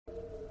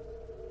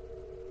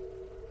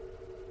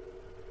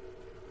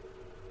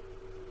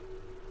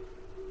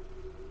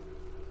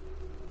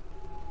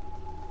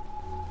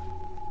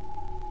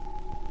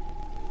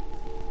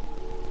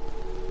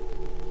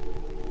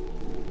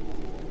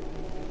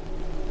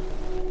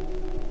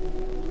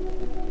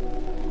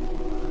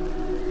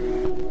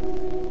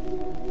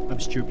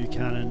Stuart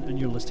Buchanan, and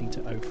you're listening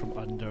to Out From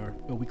Under,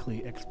 a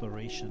weekly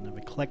exploration of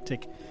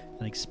eclectic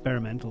and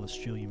experimental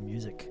Australian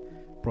music,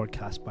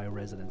 broadcast by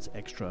Resonance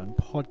Extra and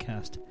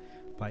podcast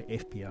by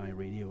FBI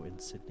Radio in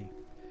Sydney.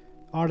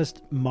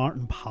 Artist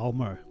Martin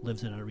Palmer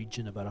lives in a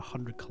region about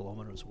 100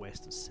 kilometres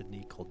west of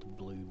Sydney called the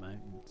Blue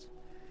Mountains.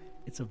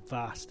 It's a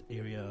vast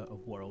area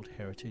of World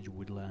Heritage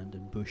woodland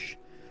and bush,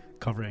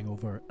 covering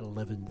over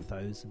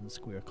 11,000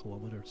 square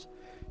kilometres.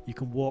 You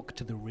can walk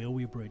to the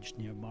railway bridge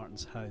near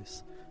Martin's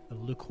house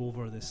and look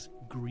over this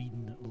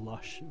green,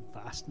 lush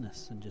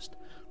vastness and just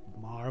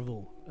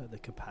marvel at the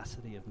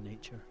capacity of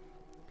nature.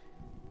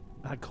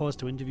 I had cause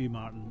to interview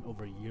Martin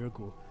over a year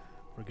ago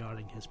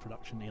regarding his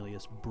production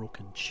alias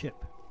Broken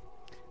Chip,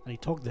 and he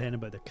talked then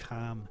about the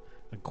calm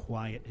and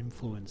quiet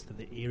influence that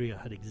the area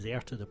had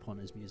exerted upon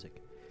his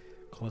music,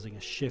 causing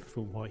a shift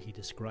from what he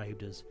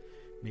described as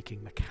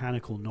making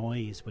mechanical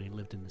noise when he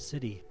lived in the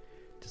city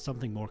to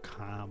something more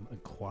calm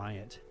and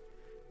quiet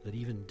that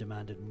even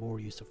demanded more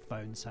use of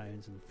found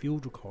sounds and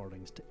field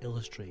recordings to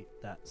illustrate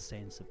that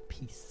sense of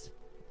peace.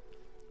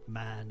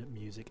 Man,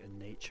 music and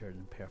nature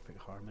in perfect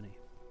harmony.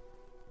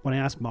 When I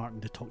asked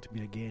Martin to talk to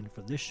me again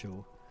for this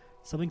show,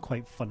 something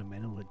quite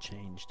fundamental had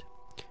changed.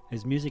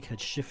 His music had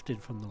shifted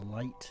from the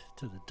light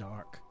to the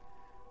dark,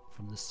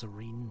 from the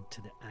serene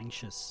to the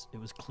anxious.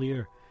 It was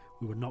clear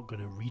we were not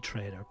going to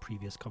retread our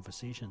previous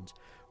conversations.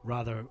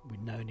 Rather, we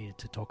now needed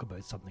to talk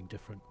about something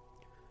different.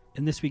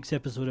 In this week's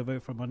episode of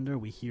Out From Under,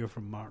 we hear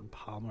from Martin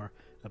Palmer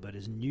about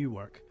his new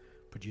work,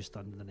 produced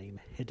under the name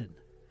Hidden,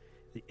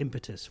 the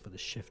impetus for the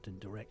shift in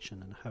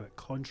direction and how it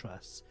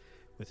contrasts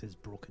with his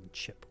Broken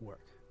Chip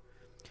work.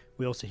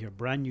 We also hear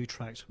brand new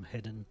tracks from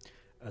Hidden,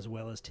 as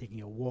well as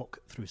taking a walk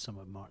through some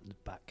of Martin's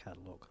back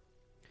catalogue.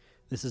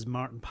 This is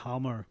Martin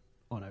Palmer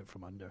on Out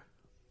From Under.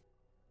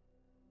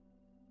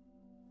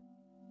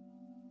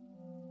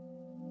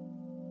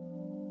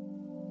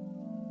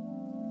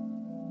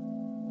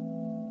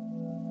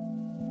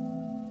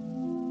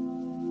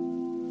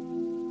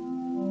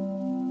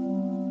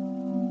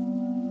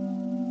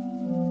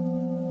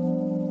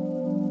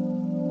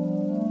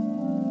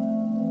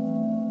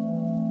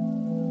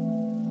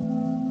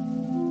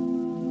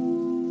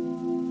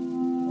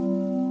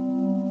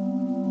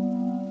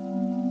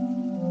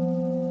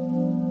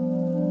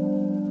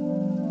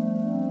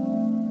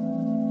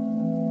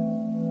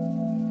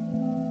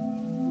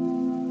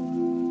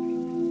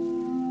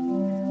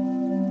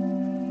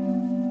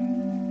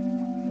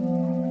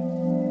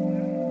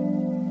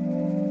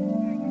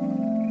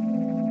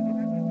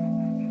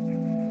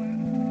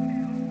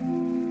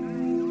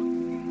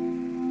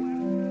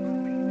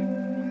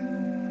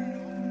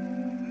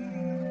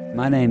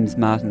 My name's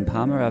Martin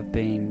Palmer. I've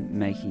been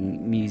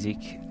making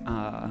music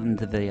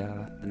under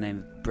the name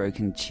of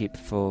Broken Chip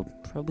for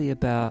probably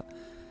about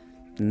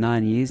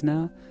 9 years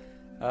now.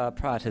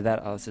 Prior to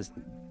that, I was just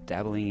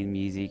dabbling in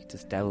music,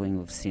 just dabbling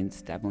with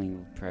synths, dabbling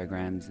with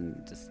programs,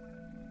 and just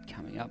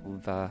coming up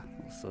with all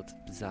sorts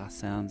of bizarre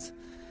sounds.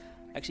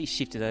 I actually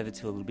shifted over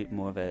to a little bit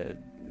more of a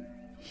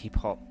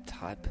hip-hop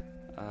type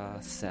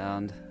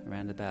sound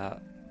around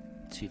about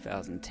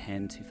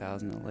 2010,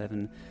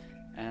 2011,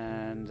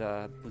 and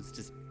was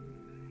just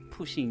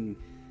pushing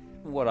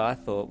what I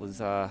thought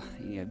was,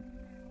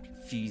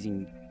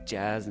 fusing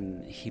jazz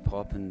and hip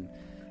hop and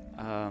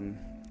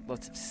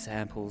lots of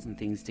samples and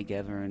things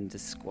together, and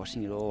just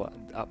squashing it all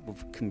up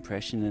with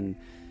compression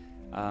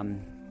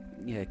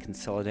and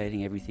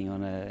consolidating everything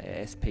on a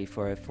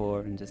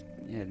SP404 and just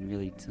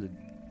really sort of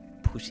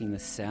pushing the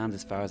sound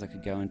as far as I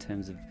could go in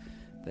terms of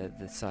the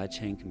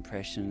sidechain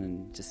compression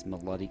and just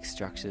melodic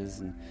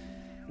structures. And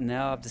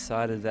now I've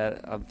decided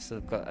that I've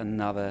sort of got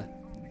another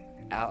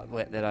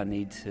outlet that I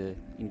need to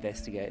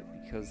investigate,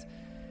 because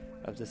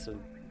I've just sort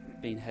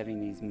of been having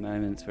these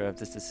moments where I've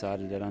just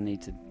decided that I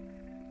need to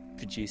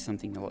produce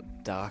something a lot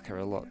darker,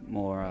 a lot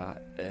more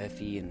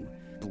earthy and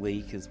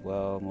bleak as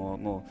well,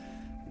 more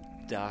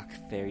dark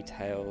fairy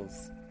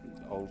tales,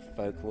 old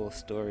folklore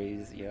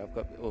stories. I've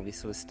got all this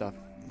sort of stuff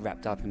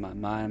wrapped up in my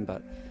mind,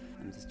 but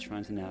I'm just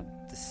trying to now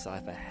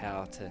decipher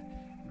how to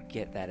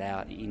get that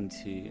out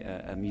into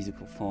a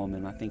musical form,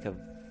 and I think I've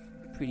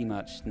pretty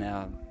much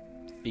now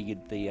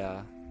figured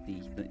the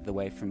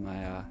way from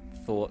my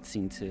thoughts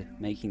into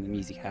making the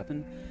music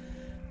happen.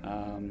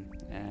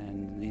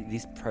 And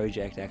this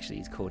project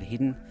actually is called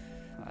Hidden.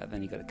 I've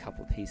only got a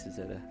couple of pieces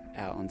that are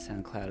out on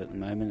SoundCloud at the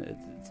moment.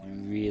 It's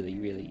really,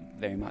 really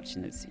very much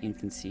in its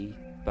infancy,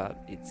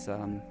 but it's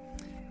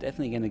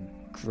definitely going to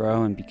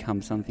grow and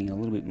become something a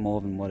little bit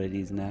more than what it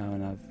is now,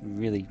 and I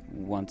really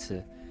want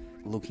to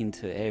look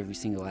into every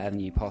single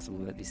avenue possible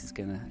that this is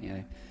going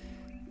to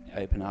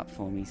open up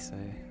for me. So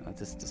I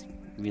just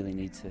really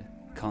need to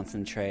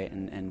concentrate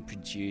and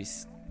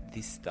produce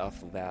this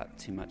stuff without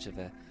too much of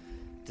a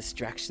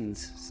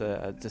distractions.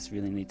 So I just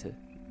really need to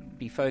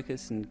be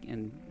focused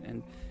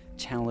and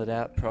channel it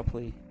out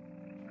properly.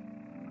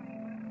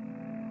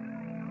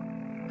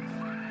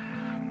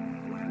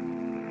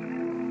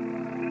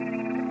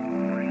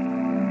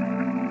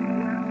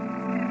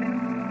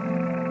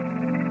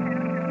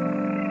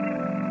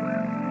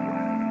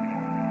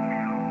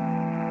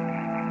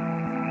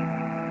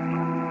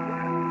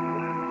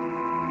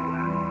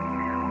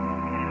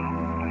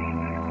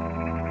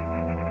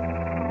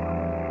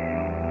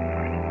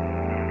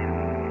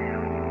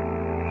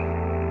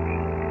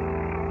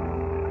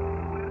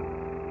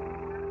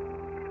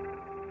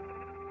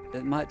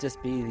 it might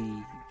just be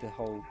the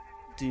whole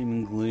doom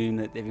and gloom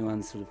that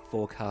everyone's sort of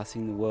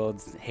forecasting the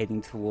world's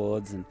heading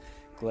towards, and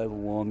global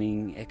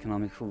warming,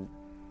 economical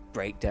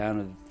breakdown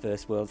of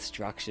first world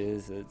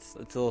structures. It's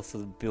all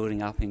sort of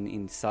building up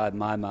inside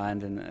my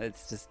mind, and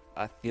it's just,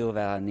 I feel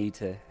that I need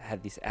to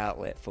have this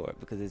outlet for it,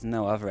 because there's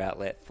no other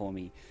outlet for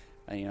me.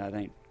 I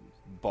don't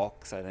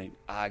box, I don't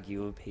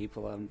argue with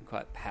people, I'm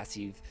quite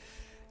passive,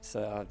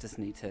 so I just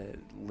need to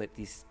let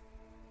this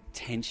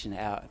tension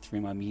out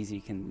through my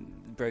music.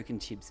 And Broken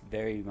Chip's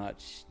very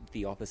much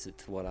the opposite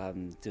to what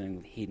I'm doing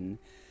with Hidden.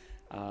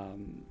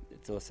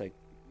 It's also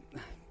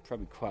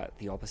probably quite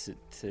the opposite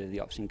to the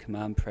Option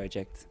Command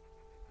project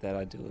that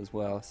I do as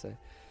well, so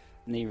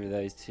neither of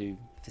those two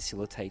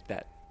facilitate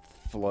that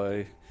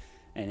flow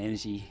and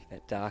energy,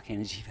 that dark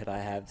energy that I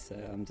have. So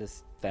I'm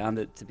just found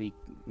it to be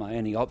my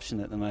only option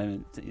at the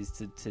moment, is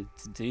to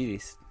do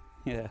this.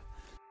 Yeah.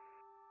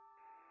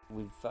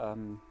 With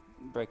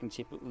Broken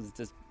Chip, it was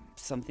just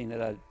something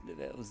that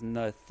there was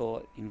no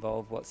thought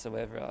involved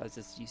whatsoever. I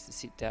just used to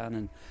sit down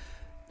and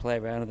play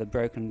around with a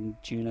broken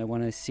Juno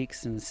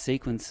 106 and a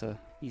sequencer.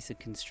 Used to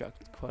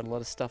construct quite a lot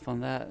of stuff on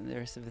that, and the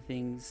rest of the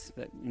things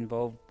that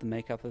involved the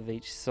makeup of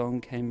each song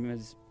came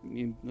as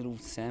little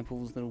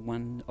samples, little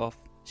one-off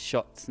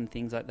shots and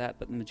things like that,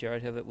 but the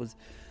majority of it was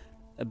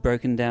a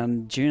broken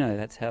down Juno.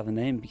 That's how the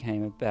name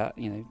became about,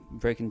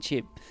 Broken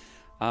Chip.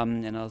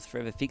 And I was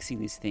forever fixing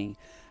this thing.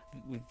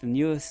 With the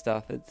newer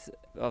stuff,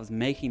 I was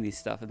making this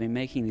stuff. I've been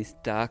making this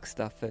dark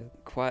stuff for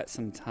quite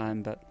some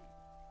time, but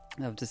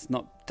I've just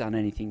not done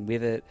anything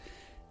with it.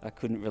 I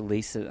couldn't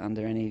release it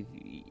under any,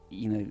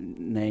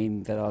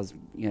 name that I was,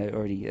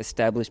 already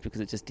established, because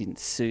it just didn't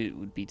suit. It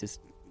would be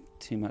just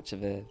too much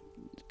of a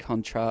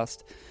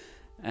contrast.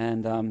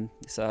 And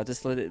so I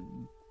just let it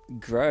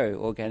grow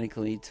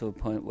organically to a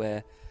point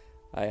where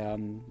I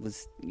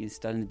was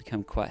starting to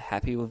become quite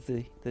happy with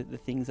the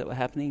things that were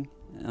happening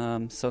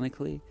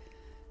sonically.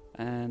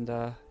 And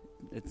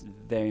it's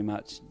very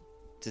much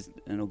just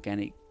an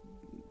organic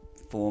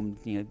formed,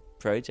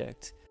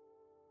 project.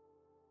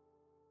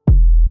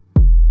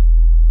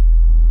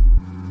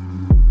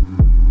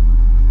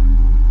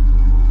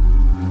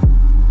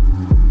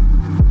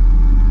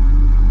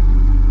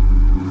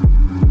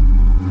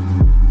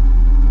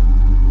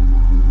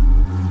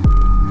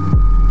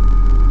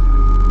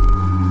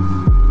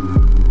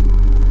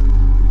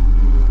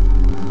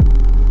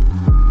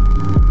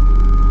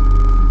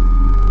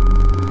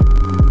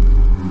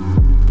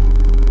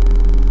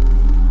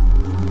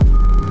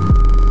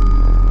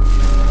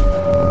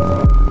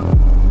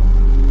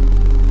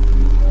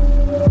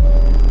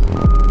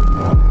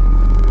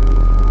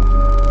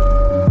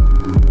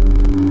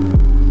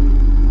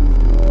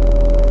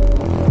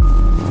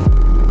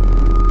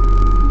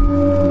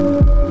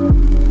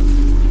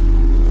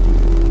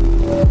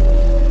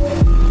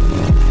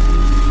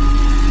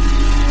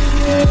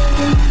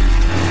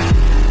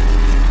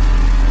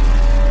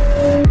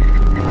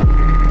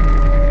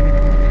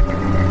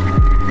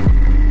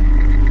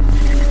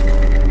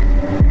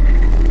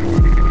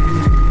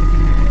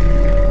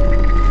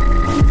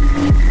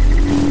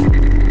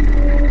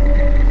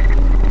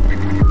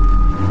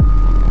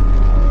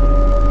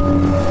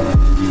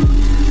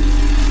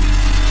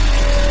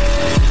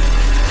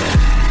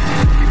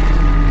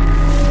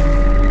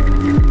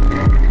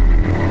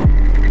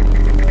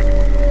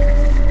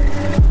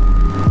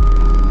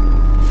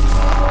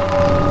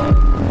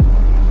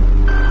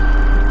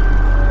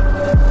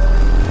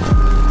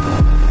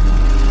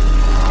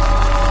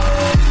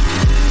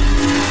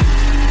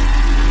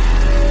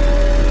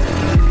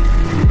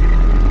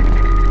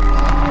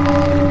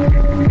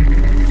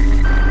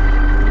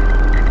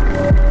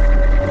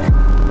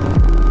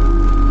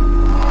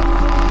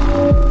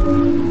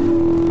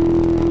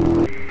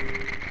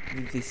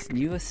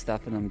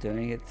 Stuff that I'm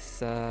doing, it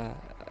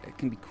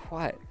can be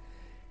quite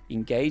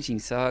engaging,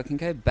 so I can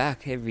go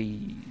back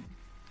every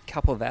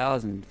couple of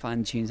hours and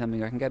fine tune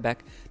something, or I can go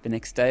back the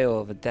next day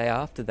or the day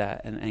after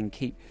that and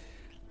keep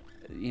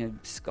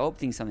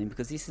sculpting something,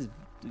 because this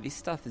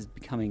stuff is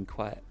becoming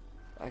quite,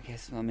 I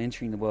guess I'm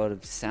entering the world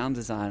of sound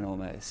design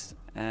almost,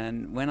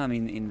 and when I'm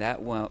in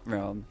that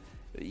realm,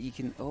 you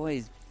can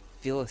always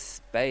fill a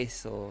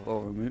space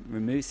or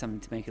remove something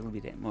to make it a little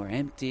bit more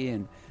empty,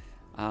 and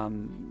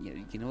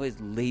you can always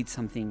lead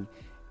something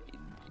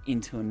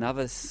into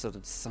another sort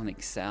of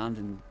sonic sound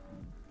and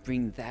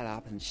bring that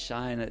up and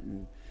shine it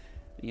and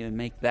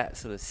make that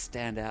sort of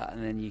stand out,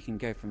 and then you can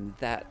go from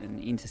that and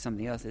into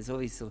something else. There's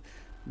always sort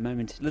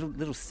of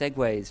little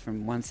segues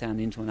from one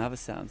sound into another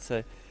sound,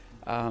 so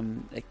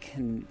it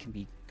can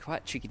be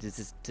quite tricky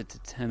to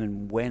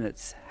determine when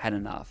it's had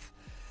enough.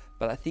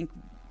 But I think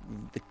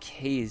the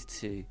key is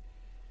to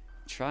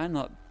try and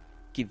not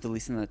give the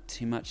listener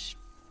too much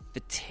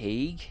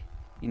fatigue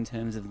in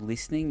terms of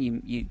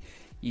listening.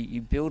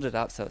 You build it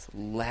up so it's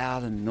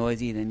loud and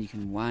noisy, then you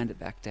can wind it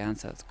back down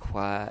so it's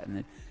quiet, and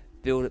then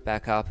build it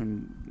back up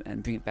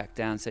and bring it back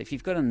down. So if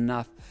you've got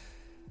enough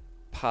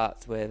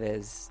parts where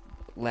there's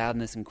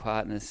loudness and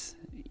quietness,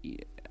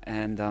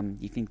 and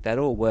you think that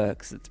all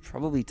works, it's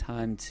probably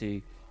time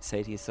to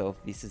say to yourself,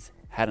 this has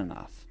had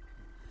enough.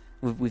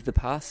 with the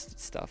past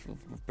stuff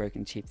with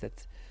Broken Chip,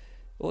 that's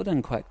all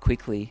done quite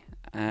quickly,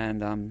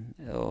 and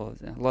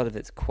a lot of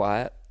it's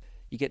quiet.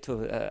 You get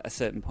to a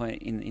certain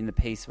point in the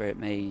piece where it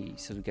may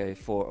sort of go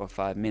 4 or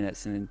 5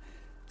 minutes, and then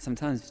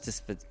sometimes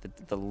just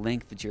the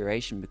length, the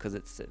duration, because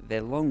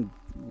they're long,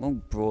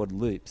 broad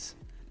loops.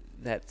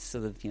 That's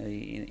sort of,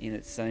 in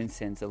its own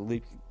sense, a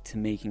loop to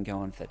me can go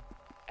on for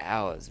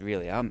hours.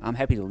 Really, I'm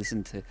happy to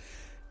listen to,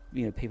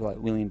 people like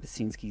William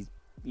Basinski's.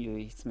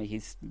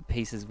 His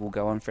pieces will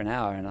go on for an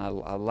hour, and I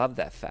love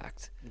that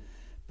fact.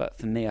 But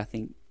for me, I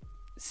think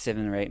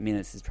 7 or 8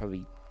 minutes is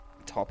probably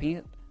topping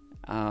it.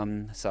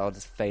 So I'll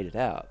just fade it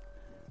out.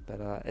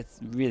 But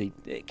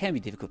it can be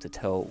difficult to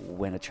tell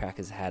when a track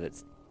has had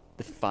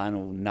the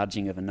final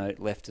nudging of a note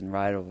left and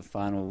right, or the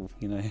final,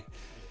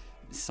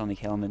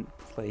 sonic element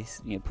put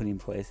in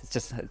place.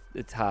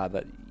 It's hard,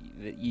 but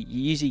you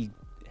usually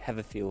have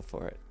a feel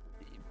for it.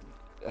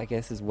 I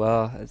guess as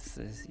well,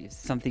 if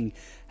something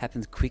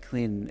happens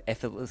quickly and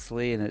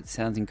effortlessly and it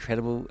sounds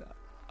incredible,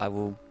 I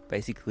will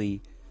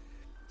basically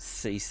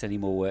cease any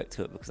more work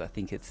to it, because I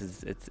think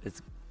it's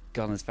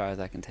gone as far as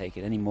I can take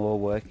it. Any more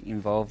work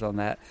involved on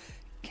that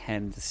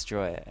can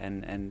destroy it,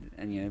 and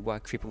why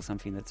cripple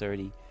something that's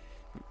already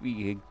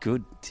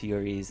good to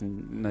your ears,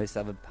 and most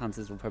other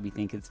punters will probably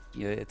think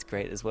it's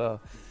great as well.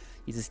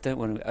 You just don't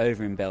want to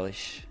over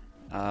embellish,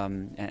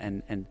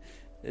 and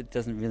it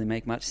doesn't really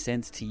make much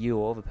sense to you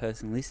or the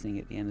person listening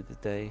at the end of the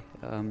day.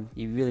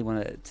 You really want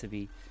it to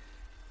be,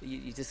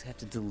 you just have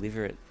to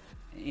deliver it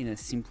in a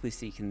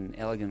simplistic and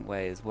elegant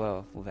way as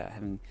well, without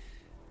having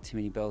too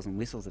many bells and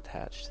whistles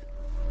attached.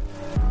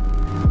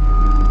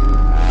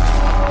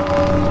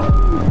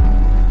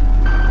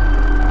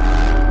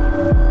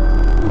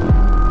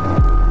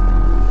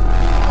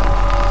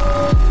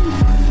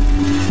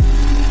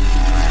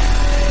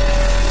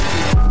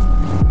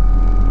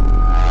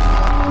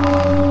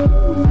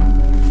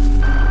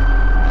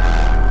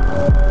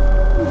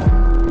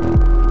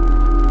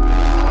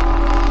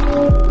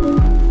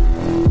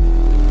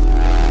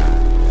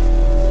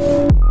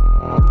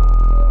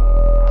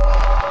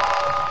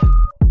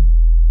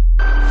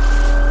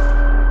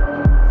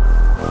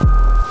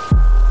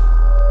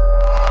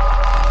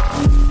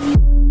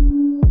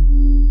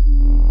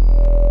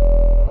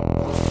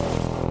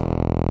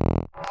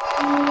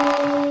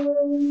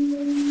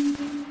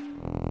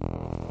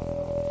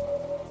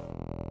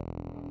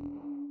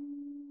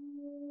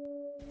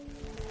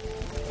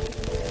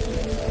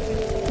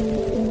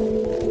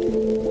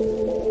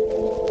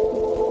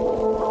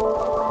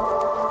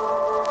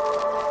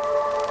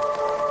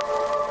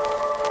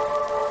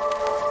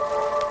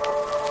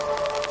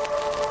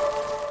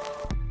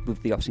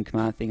 With the Option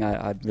Command thing,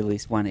 I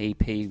released one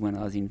EP when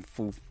I was in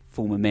full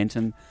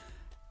momentum,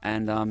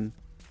 and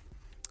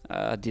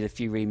I did a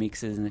few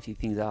remixes and a few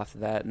things after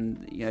that,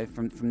 and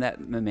from that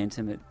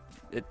momentum,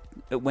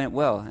 it went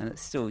well, and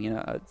it's still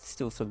it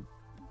still sort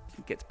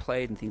of gets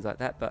played and things like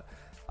that. But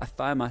I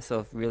find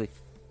myself really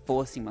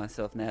forcing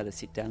myself now to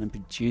sit down and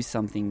produce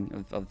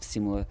something of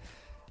similar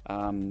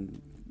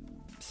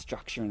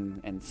structure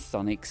and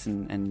sonics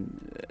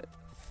and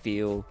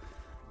feel.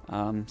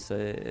 So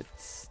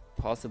it's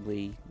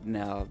possibly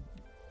now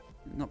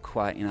not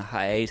quite in a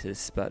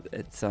hiatus, but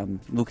it's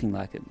looking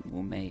like it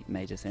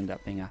may just end up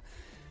being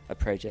a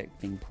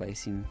project being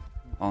placed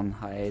on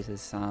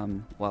hiatus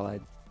while I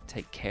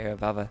take care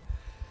of other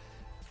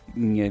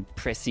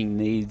pressing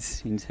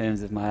needs in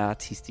terms of my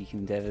artistic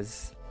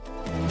endeavours.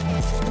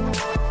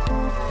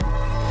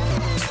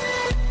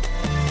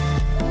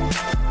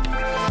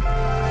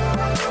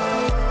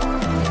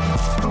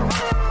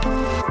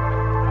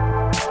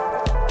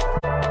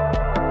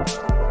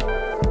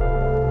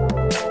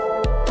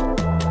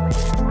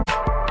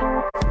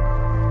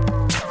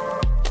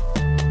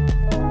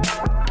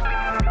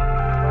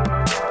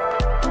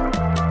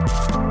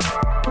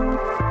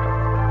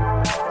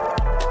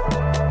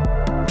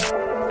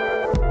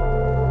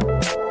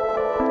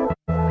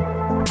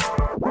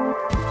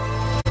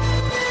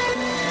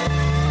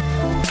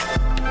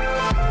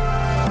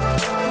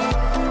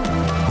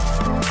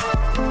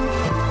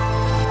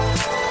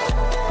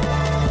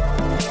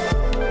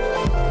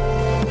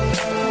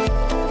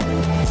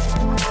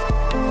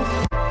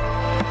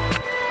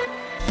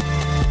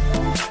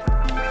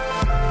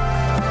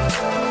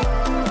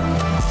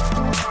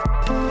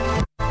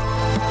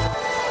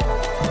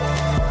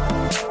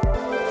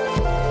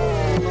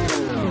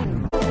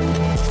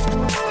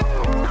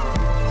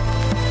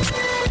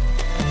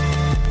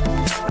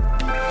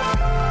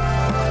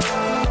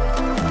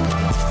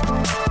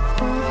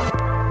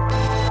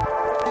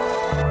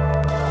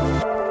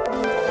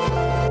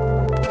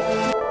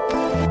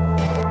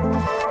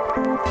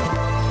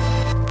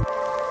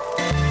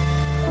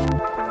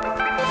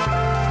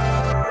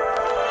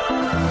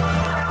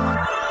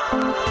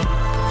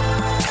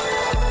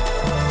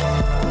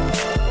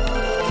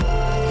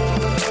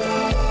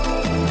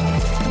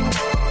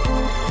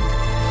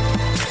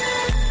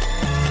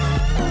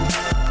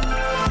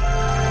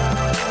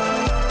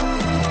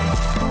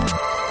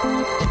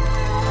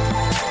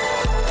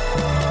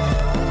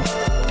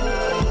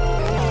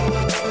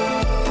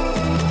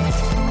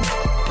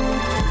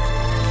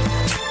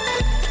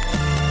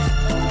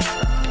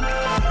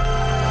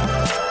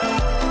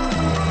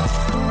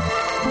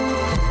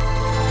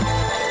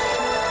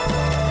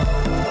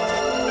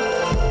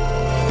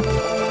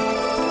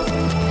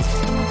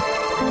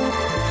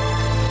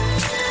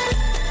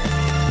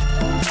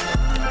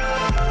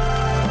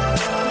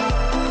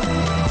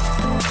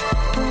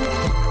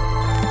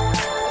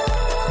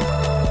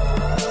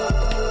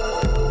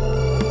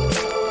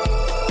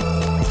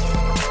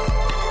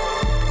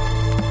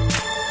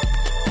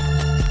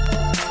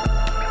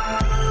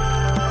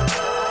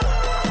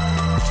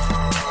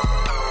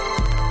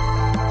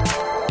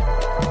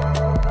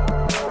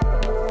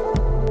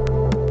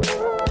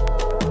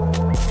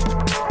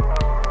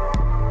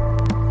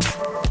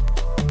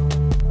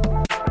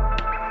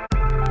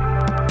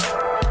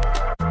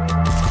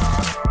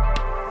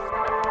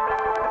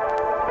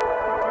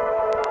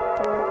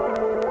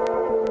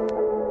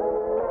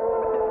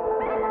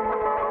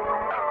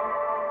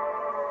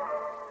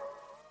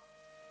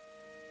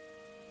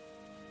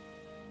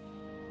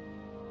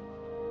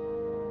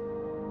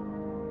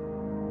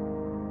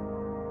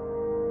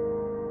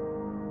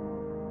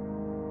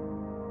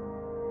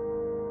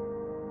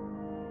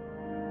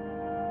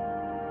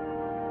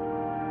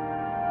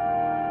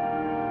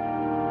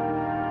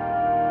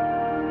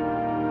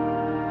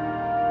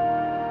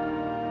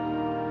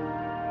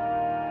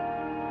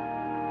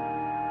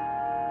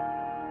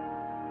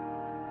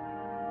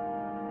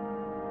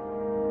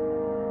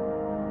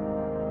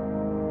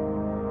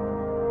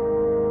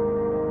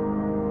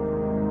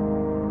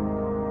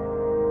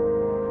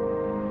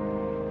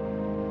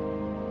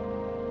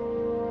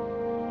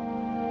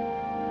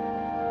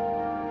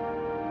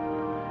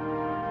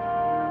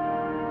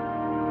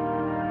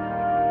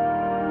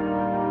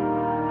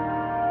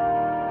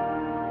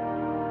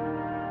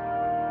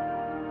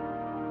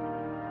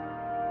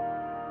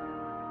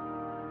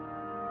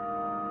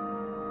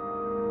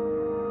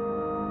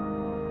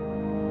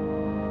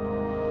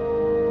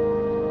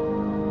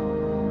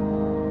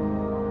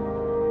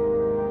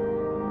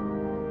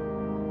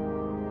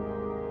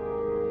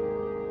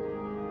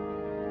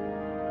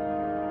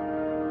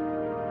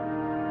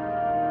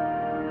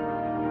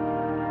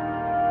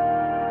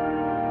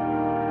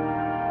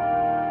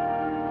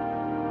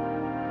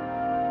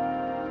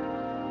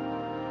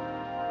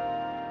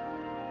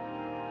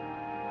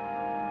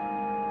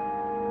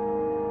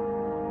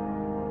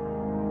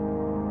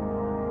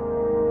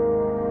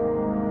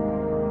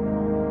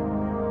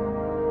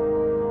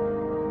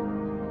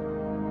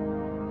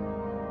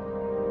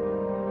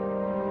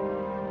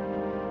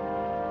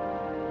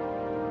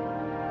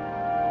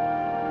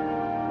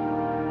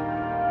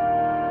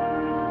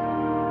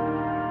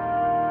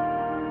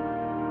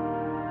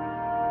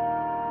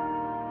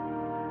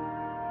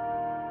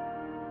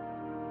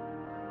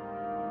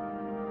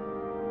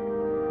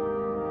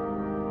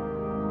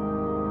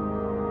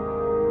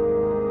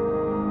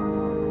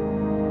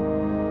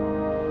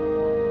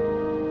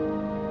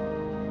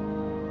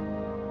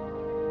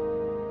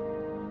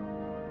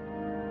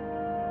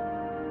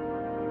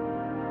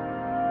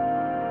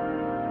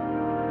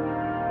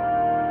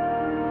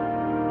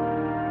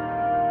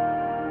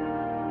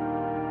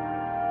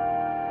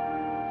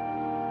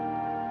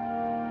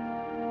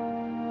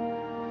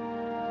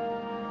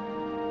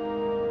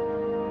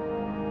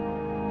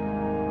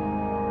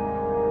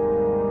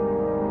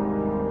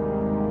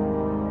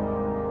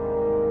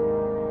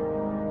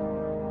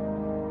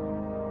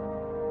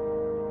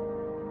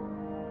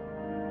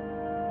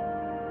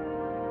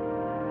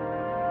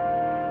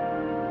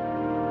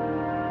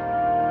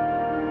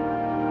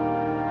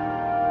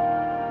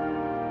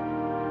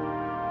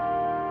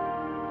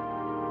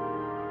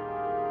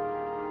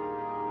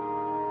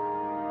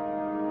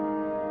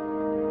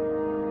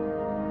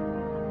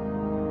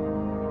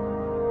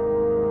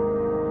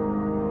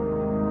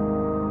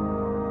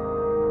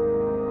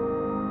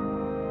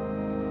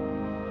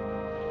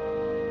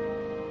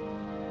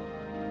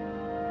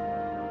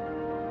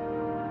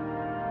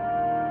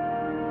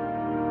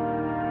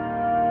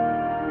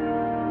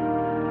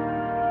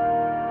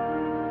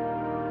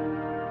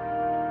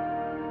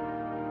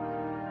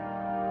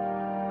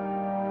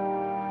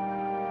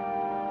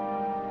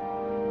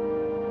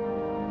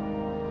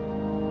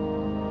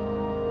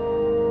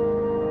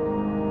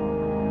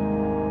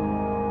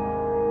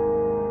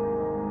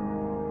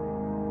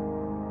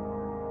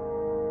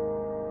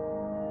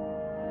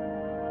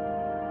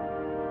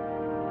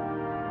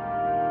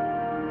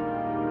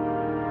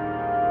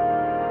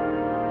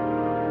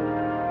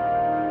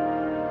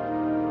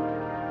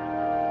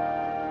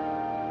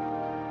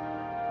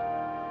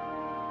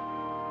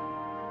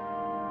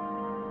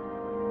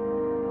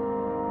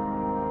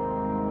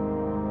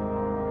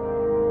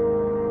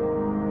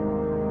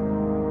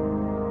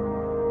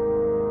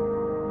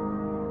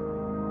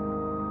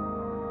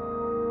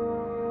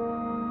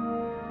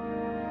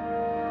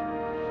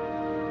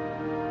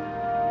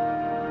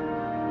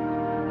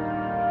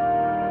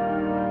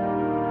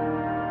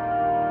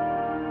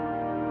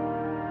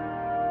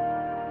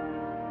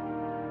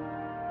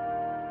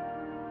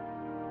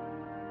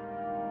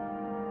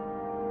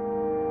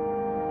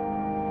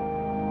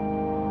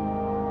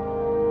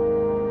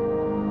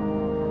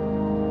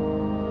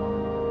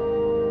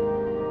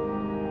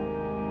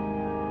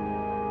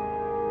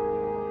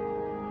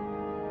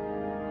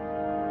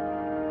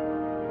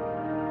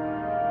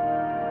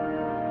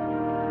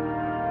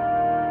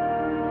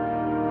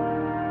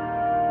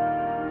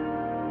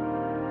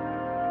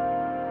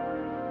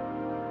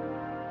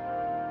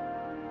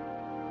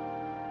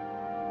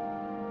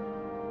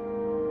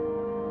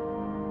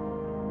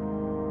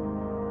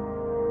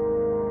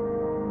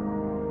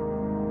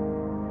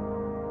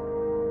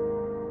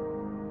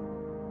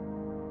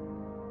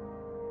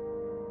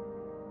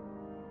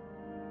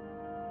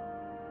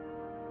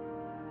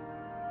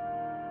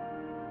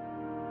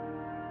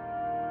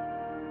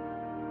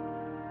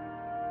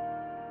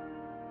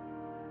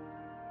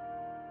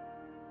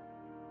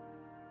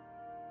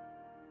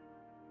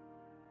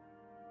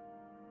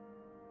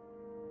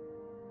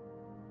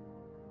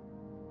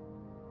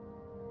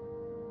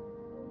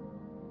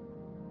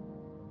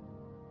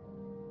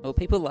 Well,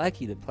 people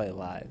like you to play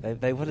live.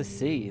 They want to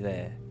see you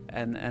there,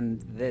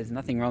 and there's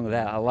nothing wrong with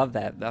that. I love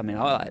that. I mean,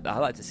 I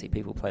like to see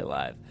people play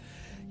live.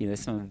 You know,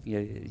 some of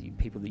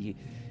people that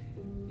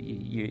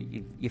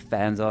you're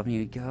fans of, and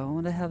you go, I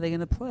wonder how they're going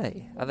to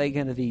play. Are they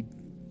going to be,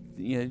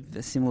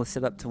 a similar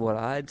setup to what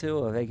I do,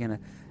 or are they going to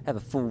have a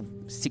full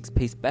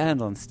 6-piece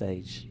band on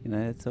stage? You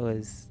know, it's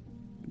always,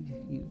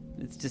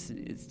 it's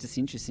just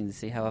interesting to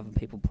see how other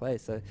people play.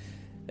 So,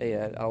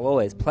 yeah, I'll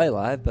always play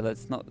live, but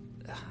it's not.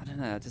 I don't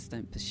know. I just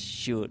don't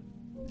pursue it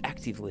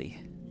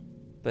actively,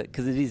 but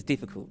because it is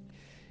difficult.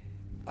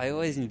 I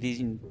always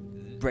envision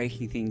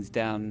breaking things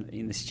down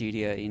in the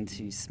studio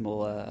into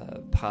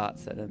smaller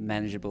parts that are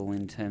manageable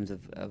in terms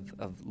of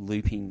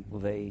looping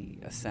with a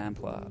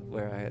sampler,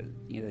 where I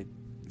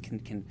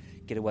can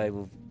get away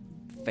with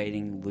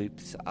fading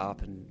loops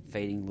up and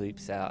fading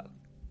loops out.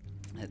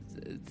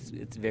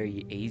 It's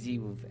very easy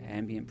with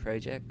ambient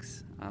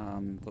projects,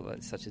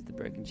 such as the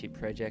Broken Chip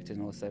project,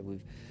 and also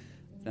with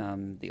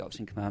the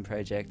Option Command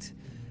project,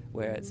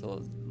 where it's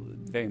all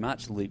very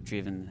much loop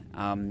driven,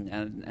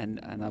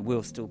 and I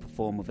will still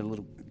perform with a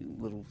little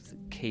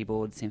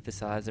keyboard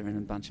synthesizer and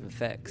a bunch of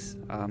effects.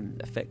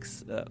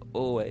 Effects are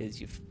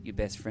always your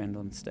best friend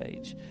on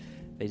stage.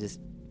 They just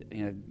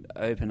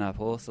open up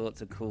all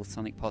sorts of cool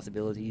sonic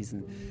possibilities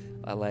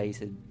and allow you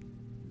to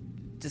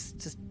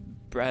just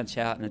branch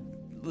out in a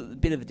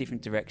bit of a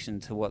different direction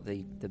to what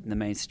the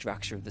main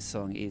structure of the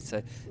song is.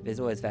 So there's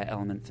always that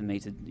element for me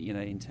to,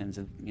 in terms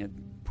of,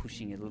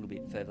 pushing a little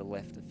bit further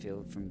left of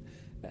field from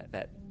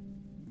that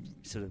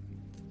sort of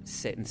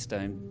set in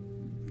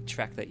stone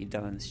track that you've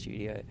done in the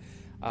studio.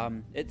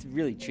 It's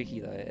really tricky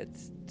though.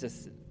 It's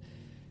just,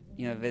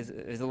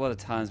 there's a lot of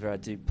times where I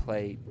do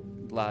play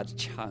large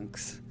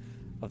chunks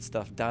of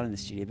stuff done in the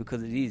studio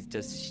because it is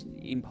just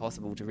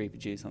impossible to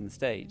reproduce on the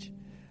stage.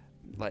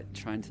 Like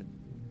trying to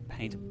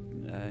paint,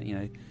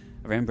 a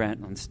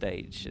Rembrandt on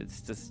stage.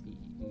 It's just,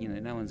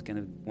 no one's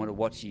going to want to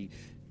watch you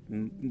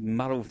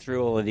muddle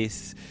through all of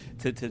this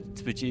to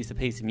produce a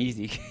piece of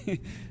music.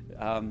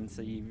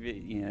 So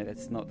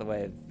that's not the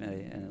way of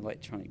an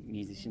electronic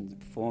musician's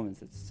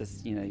performance. It's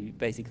just,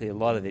 basically a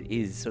lot of it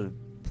is sort of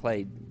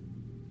played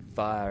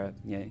via,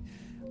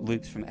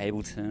 loops from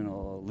Ableton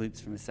or loops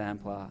from a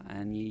sampler,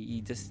 and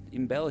you just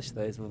embellish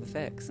those with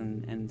effects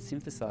and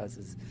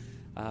synthesizers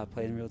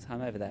played in real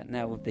time over that.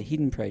 Now with the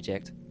Hidden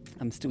project,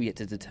 I'm still yet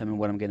to determine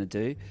what I'm going to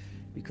do,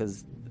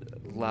 because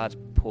large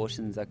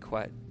portions are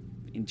quite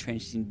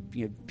entrenched in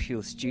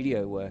pure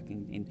studio work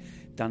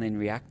done in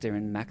Reaktor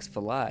and Max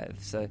for Live.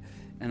 So,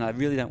 and I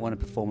really don't want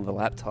to perform with a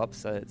laptop,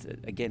 so it's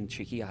again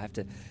tricky. I have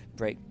to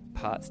break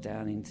parts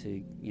down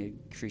into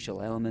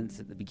crucial elements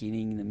at the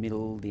beginning, the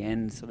middle, the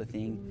end, sort of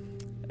thing.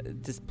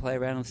 Just play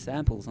around with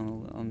samples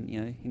on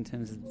in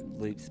terms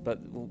of loops, but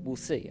we'll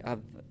see. I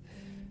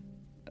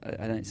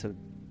don't sort of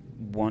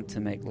want to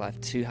make life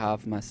too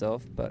hard for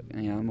myself, but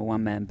I'm a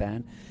one-man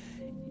band.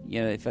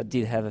 If I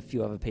did have a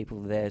few other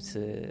people there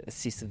to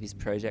assist with this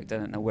project, I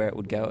don't know where it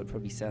would go. It'd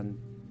probably sound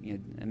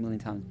a million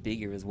times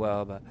bigger as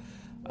well, but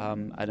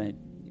I don't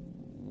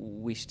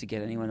wish to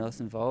get anyone else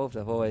involved.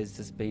 I've always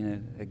just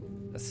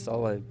been a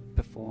solo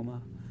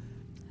performer,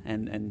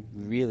 and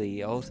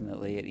really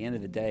ultimately at the end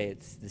of the day,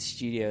 it's the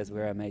studios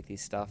where I make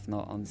this stuff,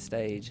 not on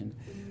stage. And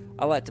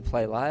I like to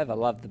play live. I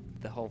love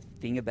the whole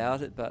thing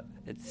about it, but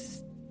it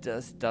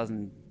just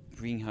doesn't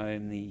bring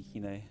home the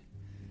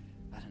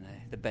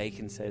the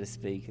bacon, so to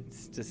speak.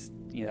 It's just,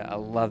 I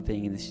love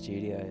being in the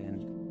studio.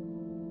 And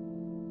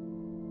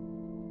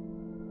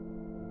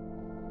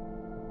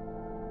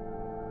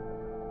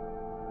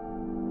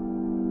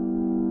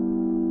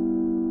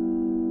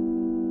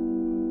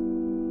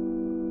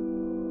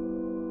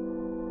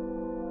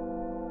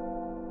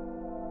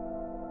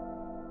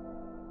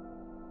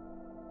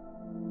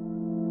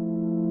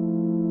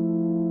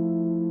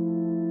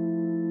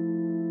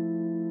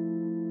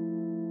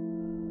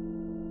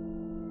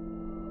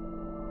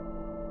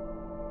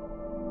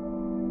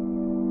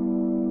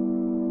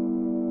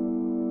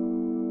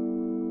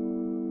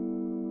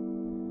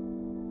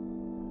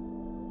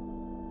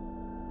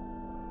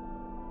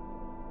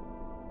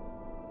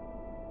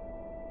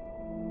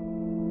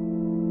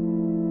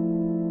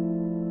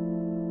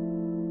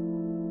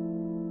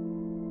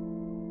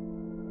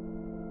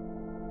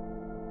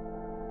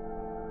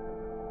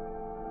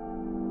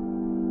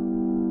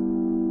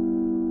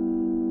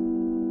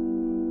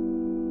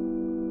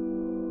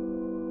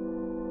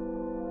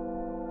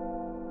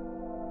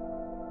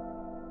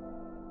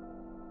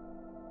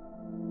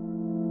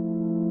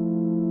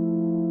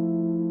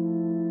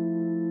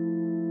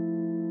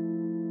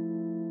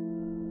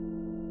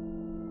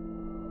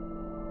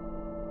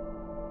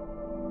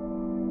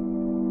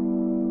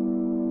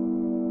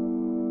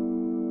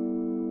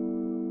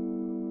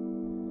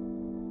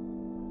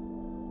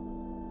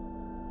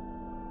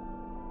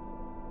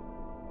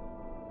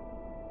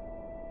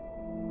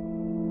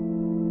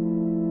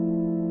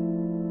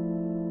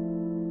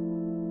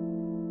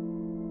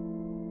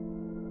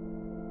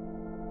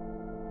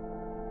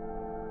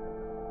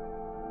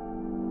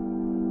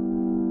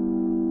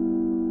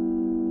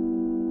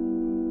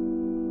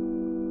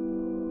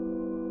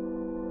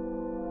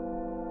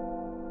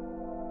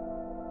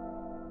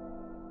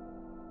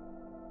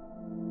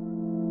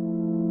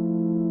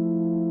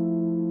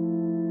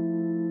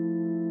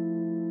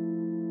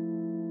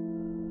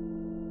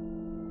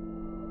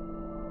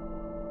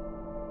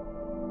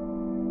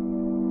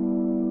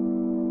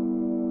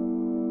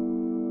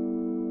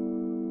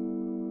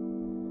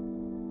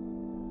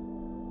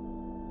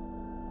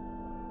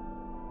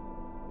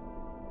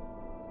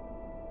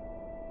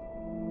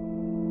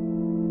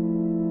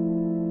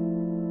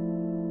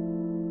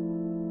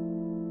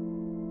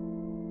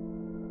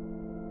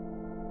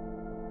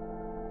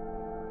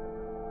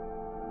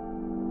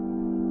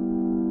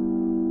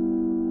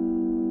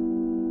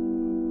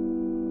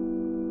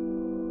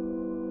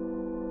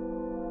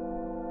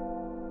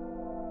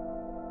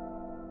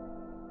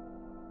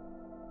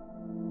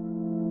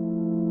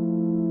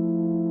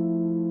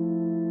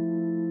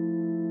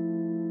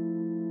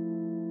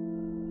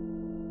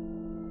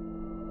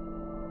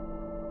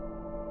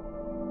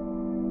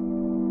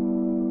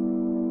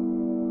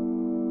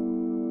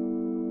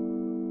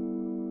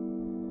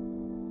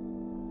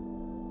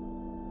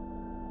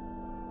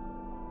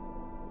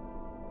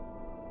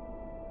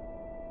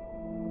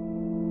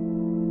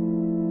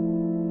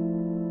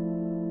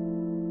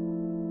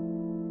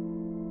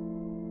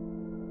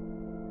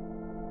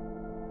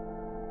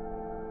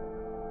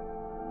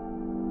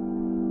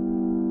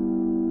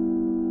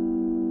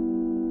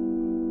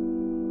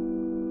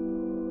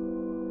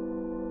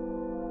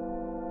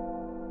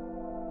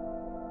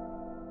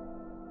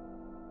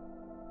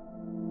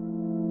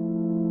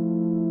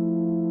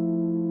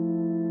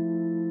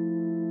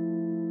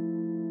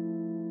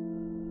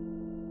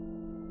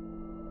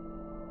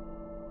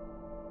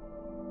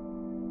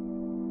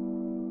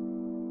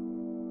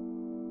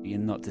you're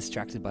not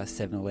distracted by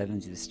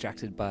 7-Elevens. You're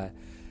distracted by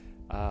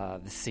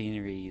the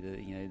scenery,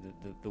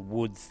 the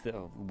woods,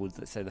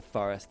 let's say the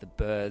forest, the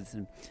birds,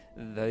 and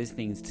those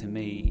things to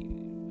me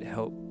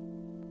help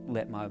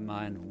let my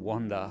mind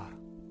wander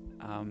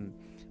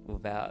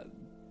without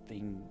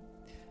being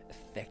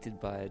affected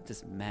by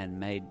just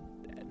man-made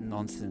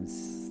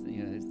nonsense,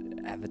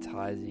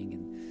 advertising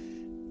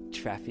and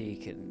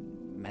traffic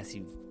and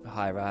massive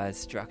high-rise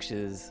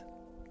structures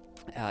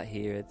out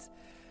here. It's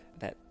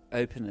that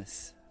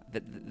openness.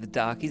 The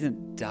dark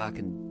isn't dark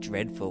and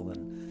dreadful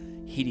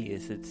and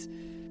hideous. It's,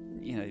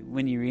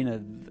 when you're in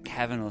a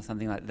cavern or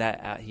something like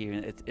that out here,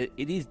 it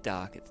is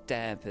dark, it's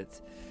damp,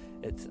 it's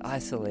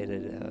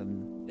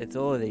isolated, it's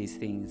all of these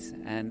things,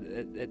 and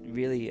it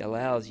really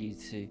allows you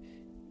to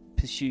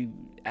pursue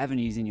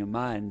avenues in your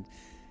mind.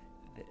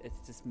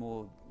 It's just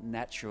more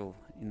natural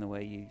in the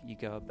way you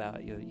go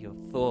about your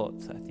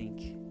thoughts, I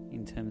think,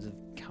 in terms of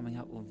coming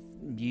up with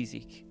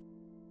music.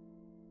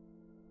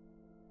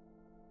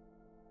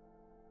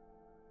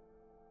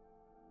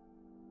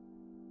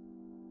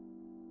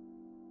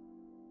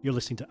 You're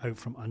listening to Out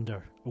From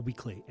Under, a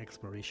weekly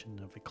exploration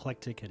of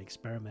eclectic and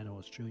experimental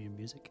Australian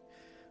music,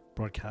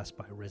 broadcast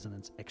by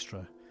Resonance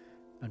Extra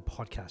and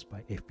podcast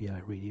by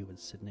FBI Radio in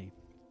Sydney.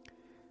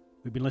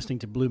 We've been listening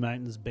to Blue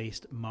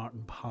Mountains-based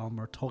Martin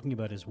Palmer talking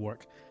about his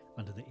work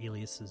under the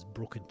aliases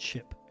Broken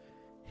Chip,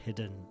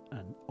 Hidden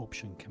and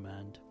Option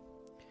Command.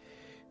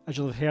 As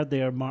you'll have heard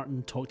there,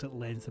 Martin talked at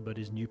length about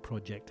his new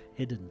project,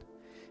 Hidden.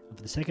 And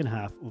for the second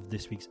half of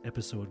this week's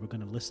episode, we're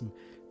going to listen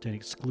to an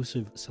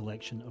exclusive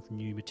selection of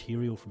new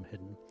material from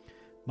Hidden,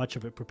 much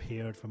of it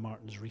prepared for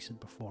Martin's recent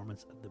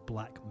performance at the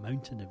Black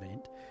Mountain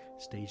event,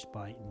 staged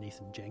by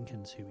Nathan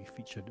Jenkins, who we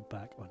featured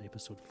back on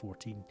episode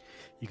 14.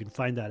 You can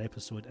find that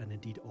episode, and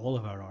indeed all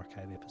of our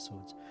archive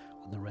episodes,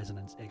 on the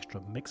Resonance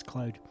Extra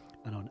Mixcloud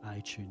and on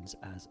iTunes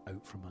as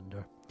Out From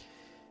Under.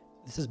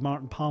 This is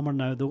Martin Palmer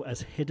now, though,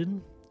 as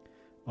Hidden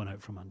on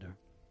Out From Under.